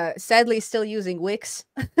 I'm sadly still using Wix.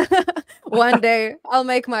 One day I'll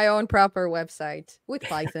make my own proper website with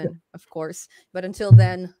Python, of course. But until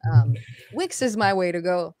then, Wix is my way to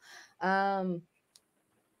go.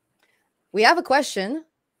 We have a question.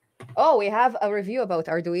 Oh, we have a review about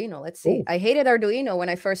Arduino. Let's see. Ooh. I hated Arduino when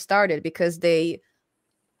I first started because the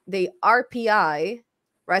RPI,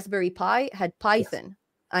 Raspberry Pi, had Python. Yes.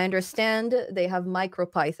 I understand they have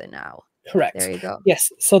MicroPython now. Correct. There you go. Yes.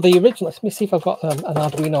 So the original, let me see if I've got an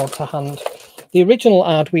Arduino to hand. The original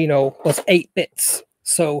Arduino was 8 bits.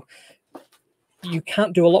 So you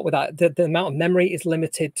can't do a lot with that. The amount of memory is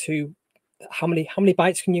limited to how many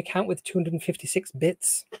bytes can you count with 256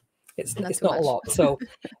 bits? It's not a lot. So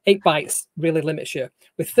 8 bytes really limits you.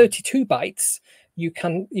 With 32 bytes, you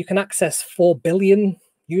can access 4 billion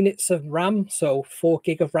units of RAM, so 4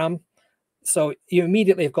 gig of RAM. So you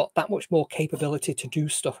immediately have got that much more capability to do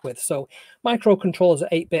stuff with. So microcontrollers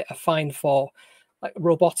at 8-bit are fine for, like,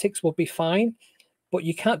 robotics would be fine, but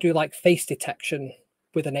you can't do like face detection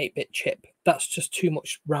with an 8-bit chip. That's just too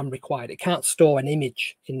much RAM required. It can't store an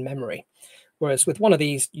image in memory. Whereas with one of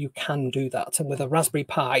these, you can do that. And with a Raspberry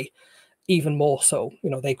Pi, even more so.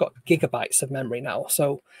 They've got gigabytes of memory now.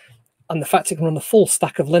 So, and the fact it can run the full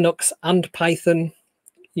stack of Linux and Python,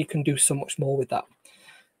 you can do so much more with that.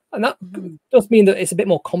 And that does mean that it's a bit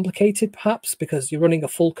more complicated, perhaps, because you're running a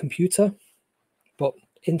full computer. But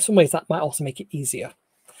in some ways, that might also make it easier.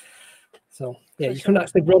 So, yeah, you can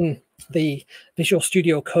actually run the Visual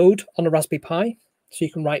Studio Code on a Raspberry Pi. So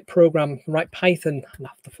you can write Python and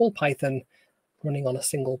have the full Python running on a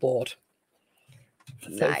single board for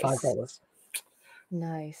 $35.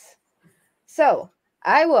 Nice. So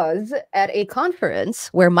I was at a conference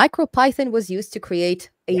where MicroPython was used to create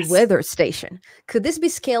a weather station. Could this be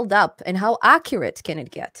scaled up, and how accurate can it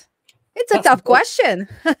get? It's a tough question.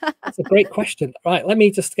 That's a great question. Right, let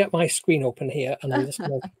me just get my screen open here, and I'm just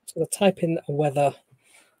going to type in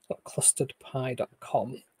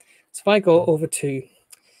weather.clusteredpi.com. So if I go over to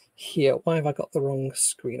here, why have I got the wrong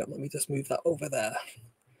screen up? Let me just move that over there.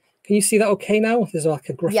 Can you see that okay now? There's like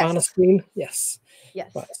a Grafana screen. Yes.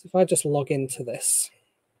 Yes. Right, so if I just log into this.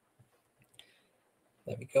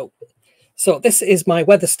 There we go. So this is my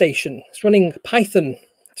weather station. It's running Python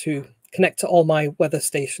to connect to all my weather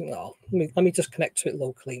station. Oh, let me just connect to it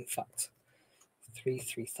locally, in fact.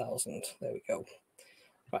 3000. There we go.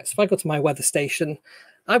 Right, so if I go to my weather station,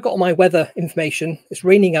 I've got all my weather information. It's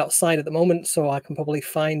raining outside at the moment, so I can probably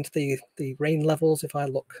find the rain levels. If I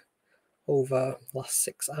look over the last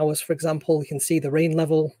 6 hours, for example, you can see the rain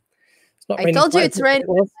level. It's not I told you it's raining.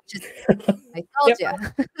 I told you.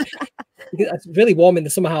 It's really warm in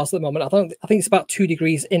the summer house at the moment. I think it's about 2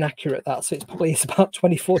 degrees inaccurate, that, so it's about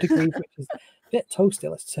 24 degrees, which is a bit toasty.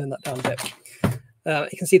 Let's turn that down a bit.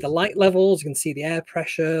 You can see the light levels, you can see the air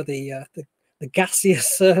pressure, the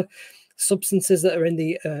gaseous substances that are in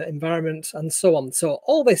the environment, and so on. So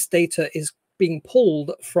all this data is being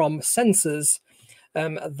pulled from sensors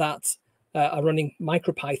that are running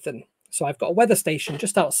MicroPython. So I've got a weather station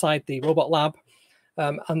just outside the robot lab,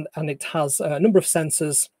 and it has a number of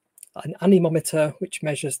sensors, an anemometer, which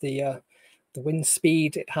measures the wind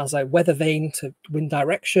speed. It has a weather vane to wind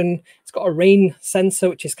direction. It's got a rain sensor,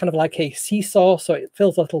 which is kind of like a seesaw. So it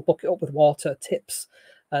fills a little bucket up with water, tips,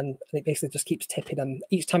 and it basically just keeps tipping. And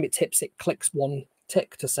each time it tips, it clicks one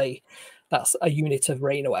tick to say that's a unit of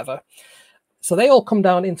rain or whatever. So they all come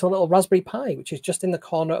down into a little Raspberry Pi, which is just in the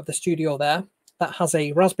corner of the studio there. That has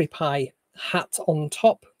a Raspberry Pi hat on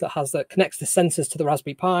top that connects the sensors to the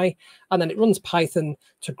Raspberry Pi, and then it runs Python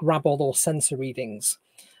to grab all those sensor readings.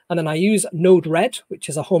 And then I use Node-RED, which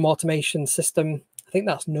is a home automation system. I think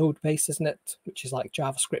that's node-based, isn't it? Which is like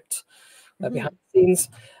JavaScript behind the scenes.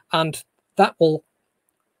 And that will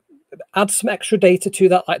add some extra data to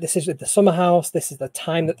that. Like this is the summer house. This is the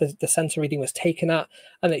time that the sensor reading was taken at.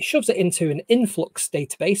 And it shoves it into an influx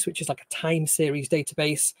database, which is like a time series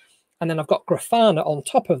database. And then I've got Grafana on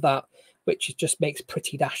top of that, which just makes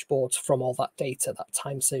pretty dashboards from all that data, that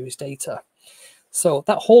time series data. So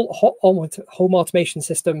that whole home automation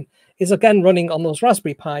system is again running on those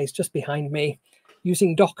Raspberry Pis just behind me,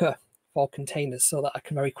 using Docker for containers so that I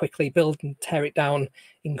can very quickly build and tear it down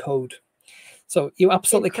in code. So you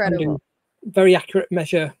absolutely can do very accurate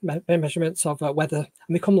measurements of weather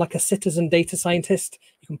and become like a citizen data scientist.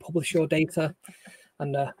 You can publish your data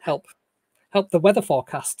and help the weather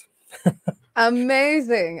forecast.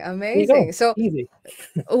 Amazing. So easy.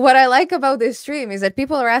 What I like about this stream is that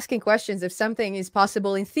people are asking questions if something is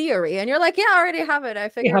possible in theory, and you're like, yeah, I already have it. I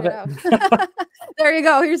figured it out. There you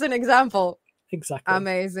go. Here's an example. Exactly.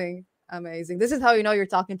 Amazing. This is how you know you're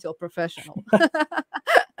talking to a professional.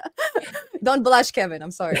 Don't blush, Kevin.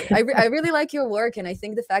 I'm sorry. I really like your work, and I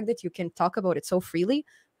think the fact that you can talk about it so freely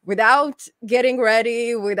without getting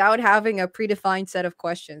ready, without having a predefined set of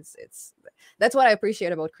questions, that's what I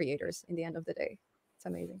appreciate about creators in the end of the day. It's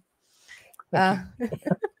amazing.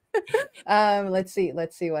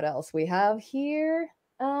 Let's see what else we have here.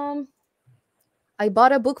 I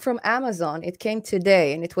bought a book from Amazon. It came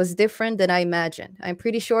today and it was different than I imagined. I'm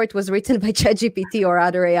pretty sure it was written by ChatGPT or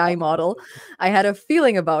other AI model. I had a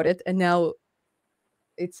feeling about it, and now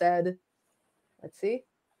it said, let's see,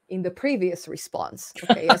 in the previous response.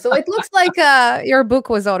 Okay, yeah, so it looks like your book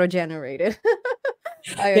was auto-generated.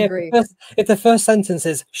 I agree. If the first sentence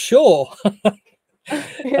is sure.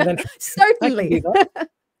 Yeah, then, certainly.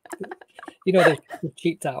 You know, they've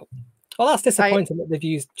cheaped out. Well, that's disappointing that they've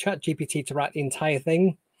used ChatGPT to write the entire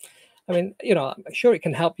thing. I mean, you know, I'm sure it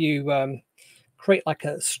can help you create like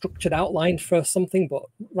a structured outline for something, but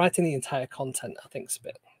writing the entire content, I think, is a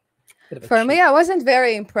bit of a for me, I wasn't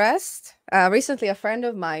very impressed. Recently, a friend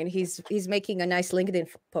of mine, he's making a nice LinkedIn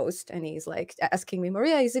post, and he's like asking me,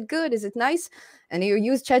 Maria, is it good? Is it nice? And you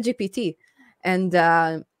use ChatGPT.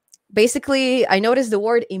 And basically, I noticed the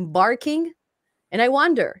word embarking, and I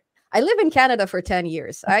wonder, I live in Canada for 10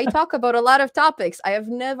 years. I talk about a lot of topics. I have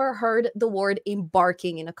never heard the word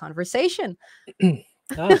embarking in a conversation.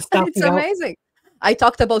 It's amazing. I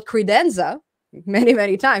talked about credenza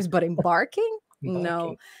many times, but embarking?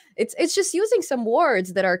 No. It's just using some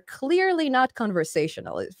words that are clearly not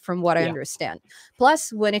conversational, from what I understand.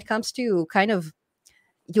 Plus, when it comes to kind of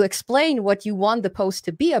you explain what you want the post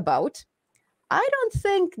to be about, I don't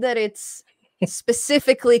think that it's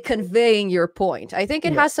specifically conveying your point. I think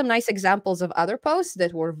it has some nice examples of other posts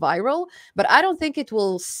that were viral, but I don't think it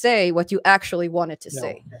will say what you actually wanted to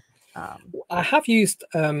say. I have used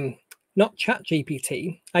not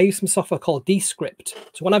ChatGPT, I use some software called Descript.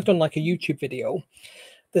 So when I've done like a YouTube video,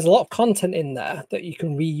 there's a lot of content in there that you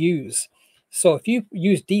can reuse. So if you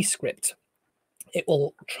use Descript, it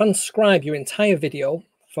will transcribe your entire video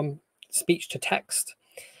from speech to text.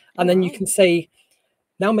 Oh, And then you wow. can say,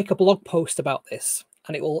 now make a blog post about this.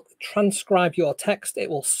 And it will transcribe your text. It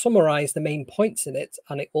will summarize the main points in it.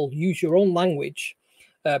 And it will use your own language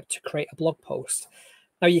to create a blog post.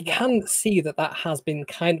 Now, you Wow. can see that that has been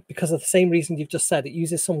because of the same reason you've just said. It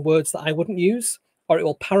uses some words that I wouldn't use, or it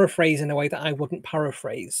will paraphrase in a way that I wouldn't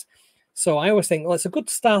paraphrase. So I always think, well, it's a good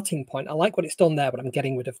starting point. I like what it's done there, but I'm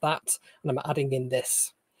getting rid of that and I'm adding in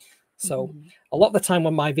this. So a lot of the time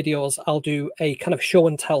on my videos, I'll do a kind of show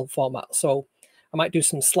and tell format. So I might do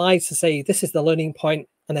some slides to say, this is the learning point,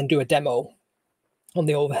 and then do a demo on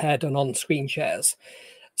the overhead and on screen shares.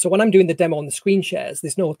 So when I'm doing the demo on the screen shares,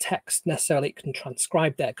 there's no text necessarily it can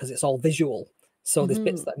transcribe there because it's all visual. So there's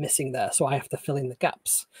bits that are missing there. So I have to fill in the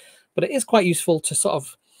gaps. But it is quite useful to sort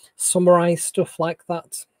of summarize stuff like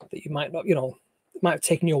that you might not, it might have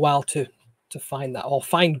taken you a while to find that, or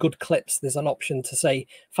find good clips. There's an option to say,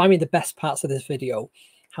 find me the best parts of this video.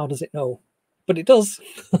 How does it know? But it does.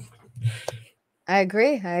 I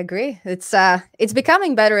agree. It's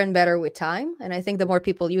becoming better and better with time, and I think the more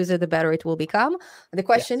people use it, the better it will become. The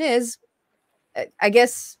question is, I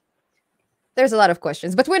guess there's a lot of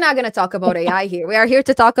questions, but we're not going to talk about AI here. We are here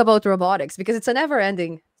to talk about robotics because it's a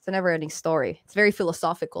never-ending story. It's very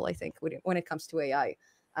philosophical, I think, when it comes to AI.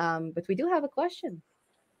 But we do have a question.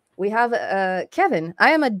 We have Kevin.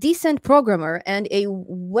 I am a decent programmer, and a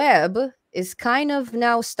web is kind of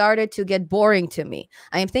now started to get boring to me.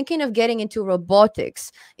 I am thinking of getting into robotics.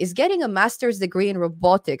 Is getting a master's degree in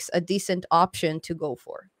robotics a decent option to go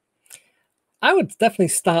for? I would definitely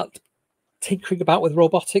start tinkering about with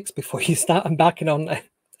robotics before you start embarking on I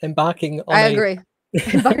agree.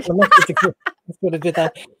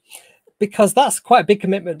 Because that's quite a big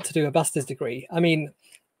commitment to do a master's degree. I mean,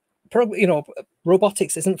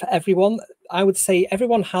 robotics isn't for everyone. I would say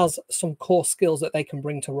everyone has some core skills that they can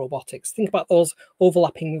bring to robotics. Think about those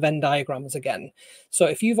overlapping Venn diagrams again. So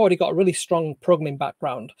if you've already got a really strong programming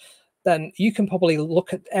background, then you can probably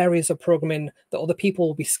look at areas of programming that other people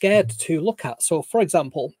will be scared to look at. So for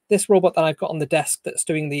example, this robot that I've got on the desk that's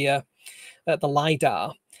doing the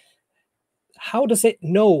LiDAR, how does it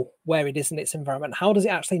know where it is in its environment? How does it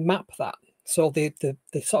actually map that? So the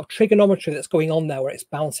sort of trigonometry that's going on there, where it's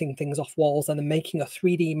bouncing things off walls and then making a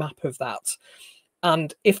 3D map of that.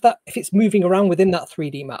 And if it's moving around within that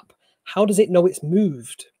 3D map, how does it know it's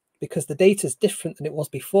moved? Because the data is different than it was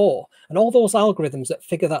before. And all those algorithms that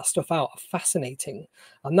figure that stuff out are fascinating.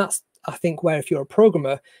 And that's, I think, where if you're a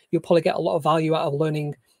programmer, you'll probably get a lot of value out of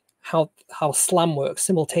learning how SLAM works,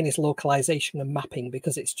 simultaneous localization and mapping,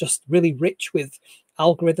 because it's just really rich with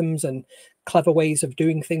algorithms and clever ways of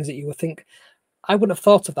doing things that you would think, I wouldn't have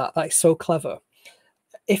thought of that. That is so clever.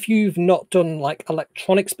 If you've not done like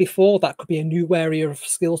electronics before, that could be a new area of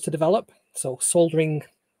skills to develop. So soldering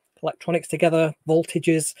electronics together,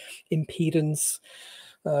 voltages, impedance,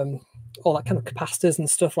 all that kind of capacitors and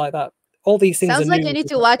stuff like that. All these things Sounds are like new. you need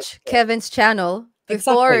to watch Kevin's channel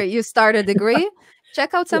before you start a degree.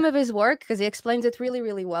 Check out some of his work because he explains it really,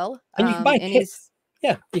 really well. And you can buy kits.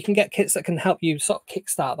 Yeah, you can get kits that can help you sort of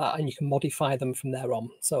kickstart that, and you can modify them from there on.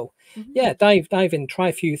 So yeah, dive in, try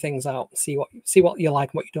a few things out, see what you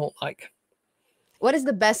like and what you don't like. What is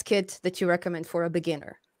the best kit that you recommend for a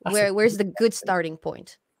beginner? Where's the good starting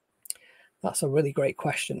point? That's a really great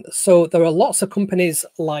question. So there are lots of companies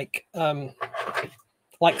like Sunfounder.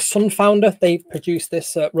 They've produced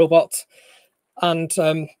this robot, and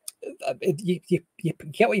you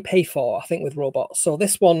get what you pay for, I think, with robots. So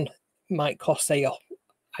this one might cost, say,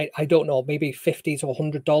 I don't know, maybe $50 to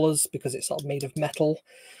 $100 because it's sort of made of metal.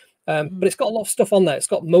 But it's got a lot of stuff on there. It's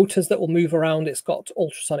got motors that will move around. It's got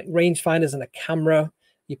ultrasonic rangefinders and a camera.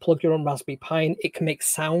 You plug your own Raspberry Pi in. It can make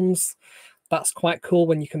sounds. That's quite cool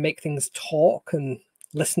when you can make things talk and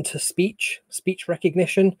listen to speech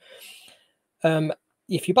recognition.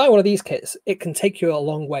 If you buy one of these kits, it can take you a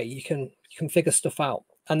long way. You can figure stuff out.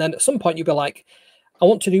 And then at some point you'll be like, I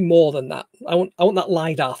want to do more than that. I want that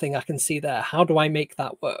LiDAR thing I can see there. How do I make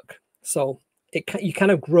that work? So you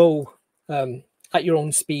kind of grow at your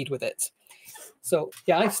own speed with it. So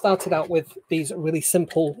yeah, I started out with these really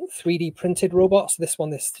simple 3D printed robots. This one,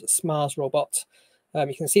 this SMARS robot.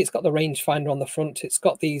 You can see it's got the rangefinder on the front. It's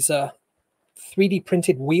got these 3D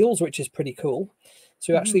printed wheels, which is pretty cool.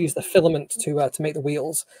 So you actually use the filament to make the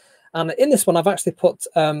wheels. And in this one, I've actually put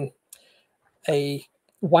a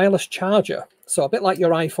wireless charger. So a bit like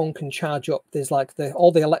your iPhone can charge up. There's like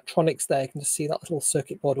all the electronics there. You can just see that little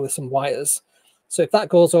circuit board with some wires. So if that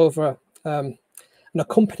goes over an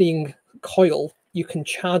accompanying coil, you can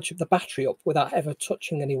charge the battery up without ever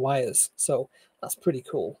touching any wires. So that's pretty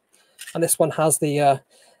cool. And this one has the,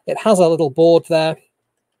 it has a little board there,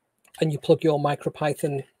 and you plug your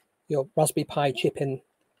MicroPython, your Raspberry Pi chip in,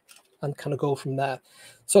 and kind of go from there.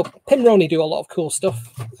 So Pimroni do a lot of cool stuff.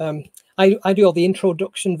 I do all the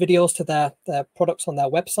introduction videos to their products on their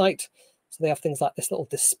website. So they have things like this little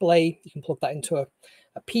display. You can plug that into a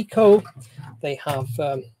Pico. They have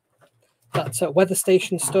that weather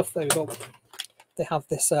station stuff. There we go. They have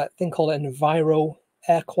this thing called an Enviro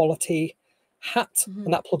air quality hat,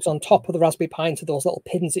 and that plugs on top of the Raspberry Pi into those little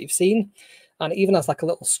pins that you've seen. And it even has like a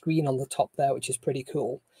little screen on the top there, which is pretty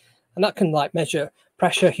cool. And that can like measure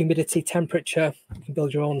pressure, humidity, temperature. You can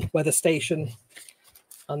build your own weather station.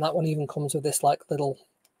 And that one even comes with this like little,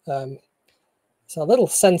 it's a little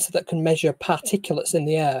sensor that can measure particulates in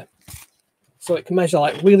the air. So it can measure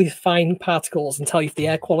like really fine particles and tell you if the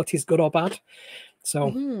air quality is good or bad.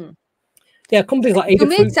 So yeah, companies like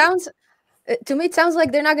Adafruit. To me, it sounds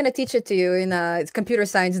like they're not going to teach it to you in a computer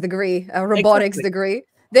science degree, a robotics degree.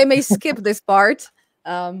 They may skip this part.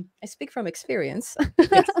 I speak from experience.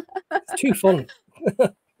 Yes, it's too fun.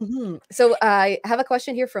 So I have a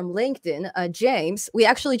question here from LinkedIn. James, we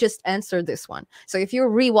actually just answered this one. So if you're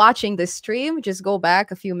rewatching this stream, just go back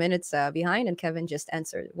a few minutes behind, and Kevin just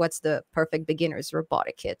answered what's the perfect beginner's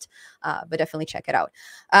robotic kit. But definitely check it out.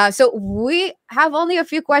 So we have only a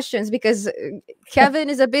few questions because Kevin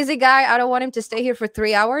is a busy guy. I don't want him to stay here for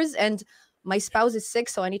 3 hours, and my spouse is sick,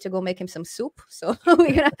 so I need to go make him some soup. So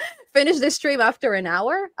we're gonna finish this stream after an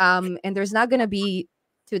hour. And there's not gonna be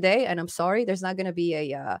today, and I'm sorry, there's not going to be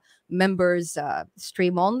a members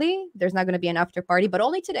stream only. There's not going to be an after party, but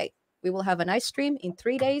only today. We will have a nice stream. In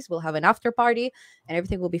 3 days, we'll have an after party, and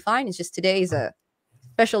everything will be fine. It's just today is a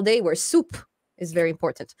special day where soup is very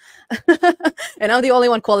important. And I'm the only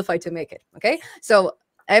one qualified to make it. Okay, so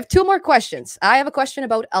I have 2 more questions. I have a question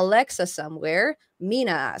about Alexa somewhere.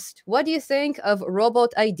 Mina asked, what do you think of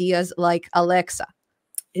robot ideas like Alexa?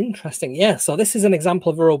 Interesting. Yeah. So this is an example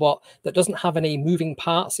of a robot that doesn't have any moving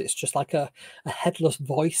parts. It's just like a headless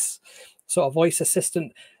voice, so a voice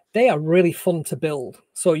assistant. They are really fun to build.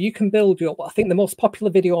 So you can build your, I think the most popular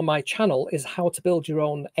video on my channel is how to build your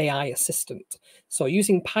own AI assistant. So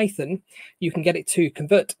using Python, you can get it to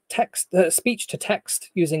convert text, speech to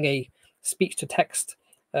text using a speech to text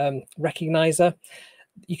recognizer.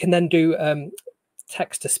 You can then do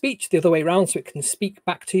text to speech the other way around, so it can speak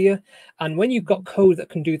back to you. And when you've got code that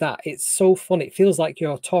can do that, it's so fun. It feels like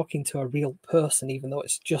you're talking to a real person, even though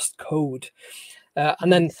it's just code. And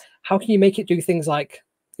then how can you make it do things like,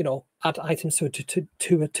 you know, add items to a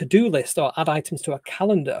to-do list or add items to a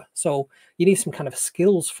calendar? So you need some kind of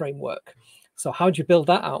skills framework. So how do you build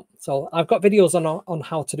that out? So I've got videos on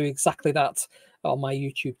how to do exactly that on my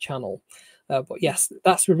YouTube channel. But yes,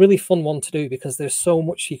 that's a really fun one to do because there's so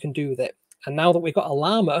much you can do with it. And now that we've got a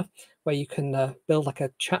Llama, where you can build like a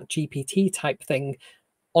chat GPT type thing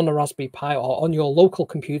on a Raspberry Pi or on your local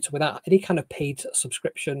computer without any kind of paid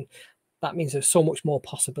subscription, that means there's so much more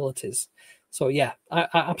possibilities. So yeah, I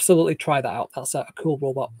absolutely try that out. That's a cool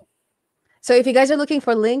robot. So if you guys are looking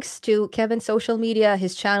for links to Kevin's social media,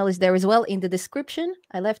 his channel is there as well in the description.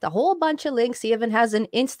 I left a whole bunch of links. He even has an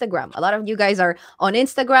Instagram. A lot of you guys are on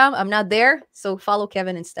Instagram. I'm not there, so follow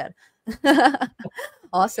Kevin instead.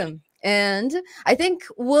 Awesome. And I think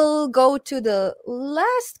we'll go to the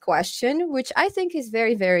last question, which I think is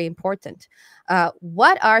very, very important.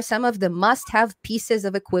 What are some of the must-have pieces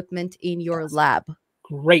of equipment in your lab?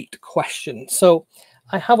 Great question. So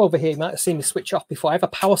I have over here, you might have seen me switch off before. I have a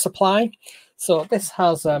power supply. So this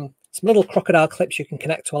has some little crocodile clips you can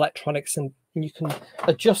connect to electronics, and you can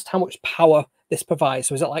adjust how much power this provides.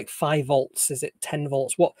 So is it like 5 volts? Is it 10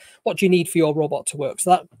 volts? What do you need for your robot to work?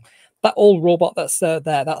 So that old robot that's there,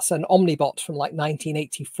 that's an Omnibot from like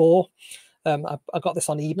 1984. I got this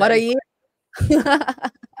on eBay. What a year.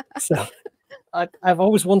 So I've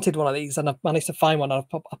always wanted one of these, and I've managed to find one. I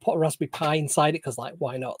put a Raspberry Pi inside it because, like,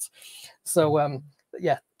 why not? So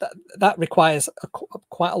yeah, that requires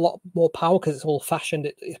quite a lot more power because it's old-fashioned.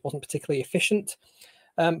 It wasn't particularly efficient.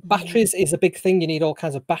 Batteries is a big thing. You need all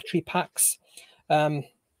kinds of battery packs. You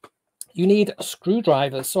need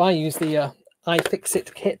screwdrivers. So I use the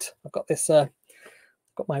iFixit kit. I've got this.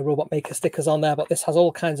 Got my Robot Maker stickers on there, but this has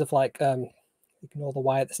all kinds of like ignore the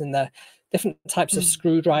wire that's in there. Different types of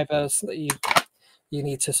screwdrivers that you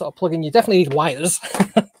need to sort of plug in. You definitely need wires.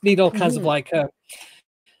 You need all kinds of like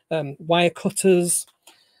wire cutters.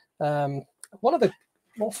 One of the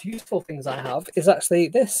most useful things I have is actually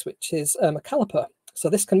this, which is a caliper. So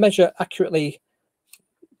this can measure accurately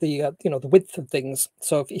the width of things.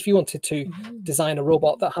 So if you wanted to design a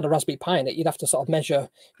robot that had a Raspberry Pi in it, you'd have to sort of measure,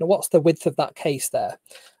 what's the width of that case there,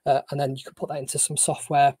 and then you could put that into some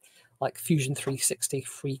software like Fusion 360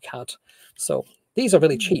 FreeCAD. So these are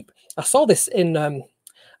really cheap. I saw this in a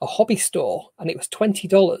hobby store and it was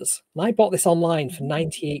 $20, and I bought this online for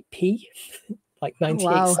 98p, like 98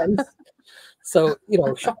 Wow. cents. So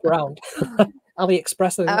shop around.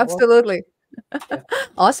 AliExpress. Absolutely. Yeah.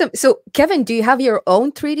 Awesome. So Kevin, do you have your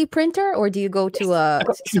own 3D printer, or do you go to I've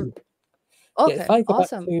got two. Okay, if I go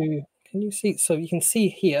awesome. back to, can you see? So you can see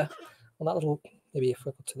here on that little, maybe if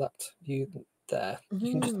we go to that view there,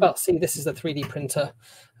 you can just about see this is the 3D printer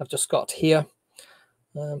I've just got here.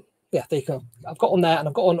 Yeah, there you go. I've got one there and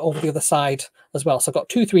I've got one over the other side as well. So I've got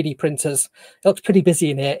two 3D printers. It looks pretty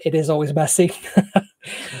busy in here. It is always messy.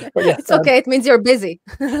 But yes, it's okay. It means you're busy.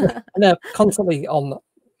 and they're constantly on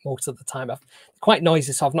most of the time. They're quite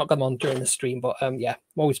noisy, so I've not got them on during the stream. But yeah,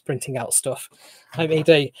 I'm always printing out stuff. I made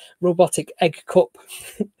a robotic egg cup.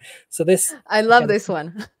 So this, I love this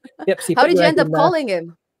one. Yep. So How did you end up calling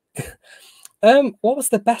him? What was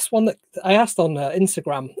the best one that I asked on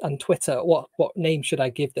Instagram and Twitter? What name should I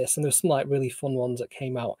give this? And there's some like really fun ones that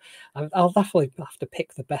came out. I'll definitely have to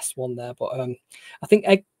pick the best one there. But I think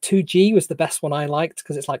Egg 2G was the best one I liked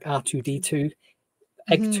because it's like R2D2,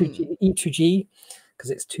 Egg 2G, E2G,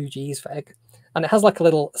 because it's 2Gs for egg, and it has like a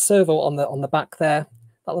little servo on the back there.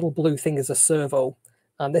 That little blue thing is a servo,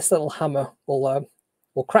 and this little hammer will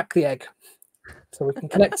crack the egg, so we can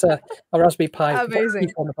connect a Raspberry Pi.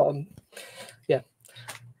 Amazing. On the bottom. Yeah,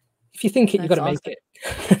 if you think it, you've got to make it.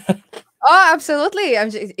 Oh, absolutely.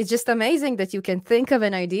 It's just amazing that you can think of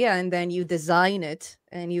an idea and then you design it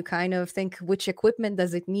and you kind of think which equipment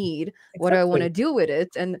does it need, exactly. What do I want to do with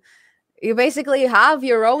it, and you basically have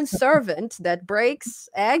your own servant that breaks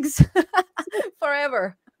eggs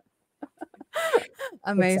forever.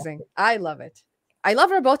 Amazing. Exactly. I love it. I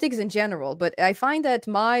love robotics in general, but I find that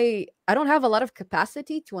I don't have a lot of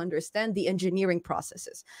capacity to understand the engineering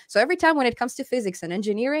processes. So every time when it comes to physics and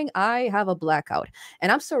engineering, I have a blackout.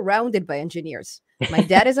 And I'm surrounded by engineers. My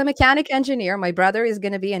dad is a mechanic engineer. My brother is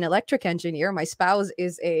going to be an electric engineer. My spouse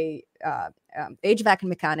is a HVAC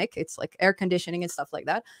mechanic. It's like air conditioning and stuff like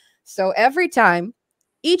that. So every time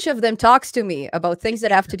each of them talks to me about things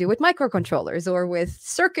that have to do with microcontrollers or with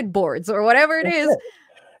circuit boards or whatever it is,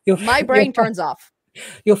 my brain turns off.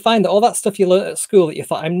 You'll find that all that stuff you learned at school that you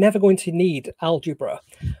thought, I'm never going to need algebra.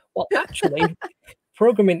 Well, actually,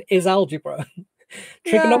 programming is algebra.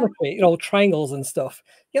 Trigonometry, triangles and stuff.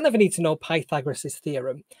 You'll never need to know Pythagoras'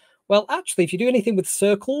 theorem. Well, actually, if you do anything with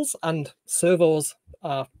circles and servos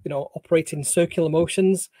are, operating circular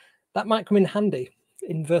motions, that might come in handy.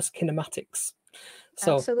 Inverse kinematics.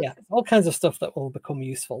 So absolutely. Yeah, all kinds of stuff that will become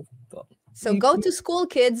useful. But so go to school,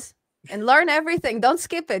 kids, and learn everything. Don't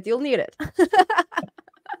skip it. You'll need it.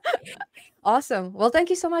 Awesome. Well, thank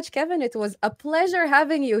you so much, Kevin. It was a pleasure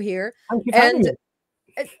having you here. Thank you for having me.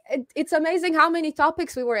 It's amazing how many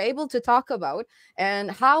topics we were able to talk about and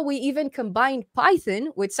how we even combined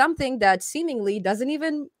Python with something that seemingly doesn't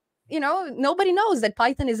even, nobody knows that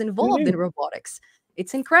Python is involved in robotics.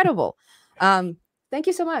 It's incredible. Thank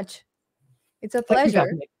you so much. It's a pleasure.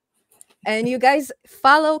 And you guys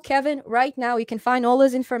follow Kevin right now. You can find all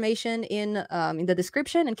his information in the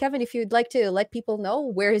description. And Kevin, if you'd like to let people know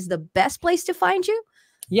where is the best place to find you?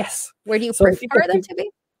 Yes. Where do you prefer them to be?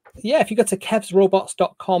 Yeah, if you go to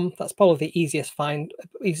kevsrobots.com, that's probably the easiest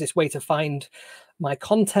way to find my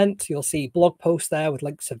content. You'll see blog posts there with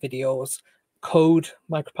links to videos, code,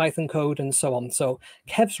 MicroPython code, and so on. So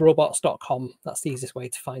kevsrobots.com, that's the easiest way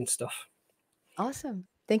to find stuff. Awesome.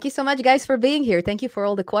 Thank you so much, guys, for being here. Thank you for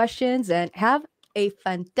all the questions and have a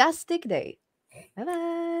fantastic day.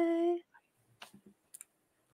 Bye-bye.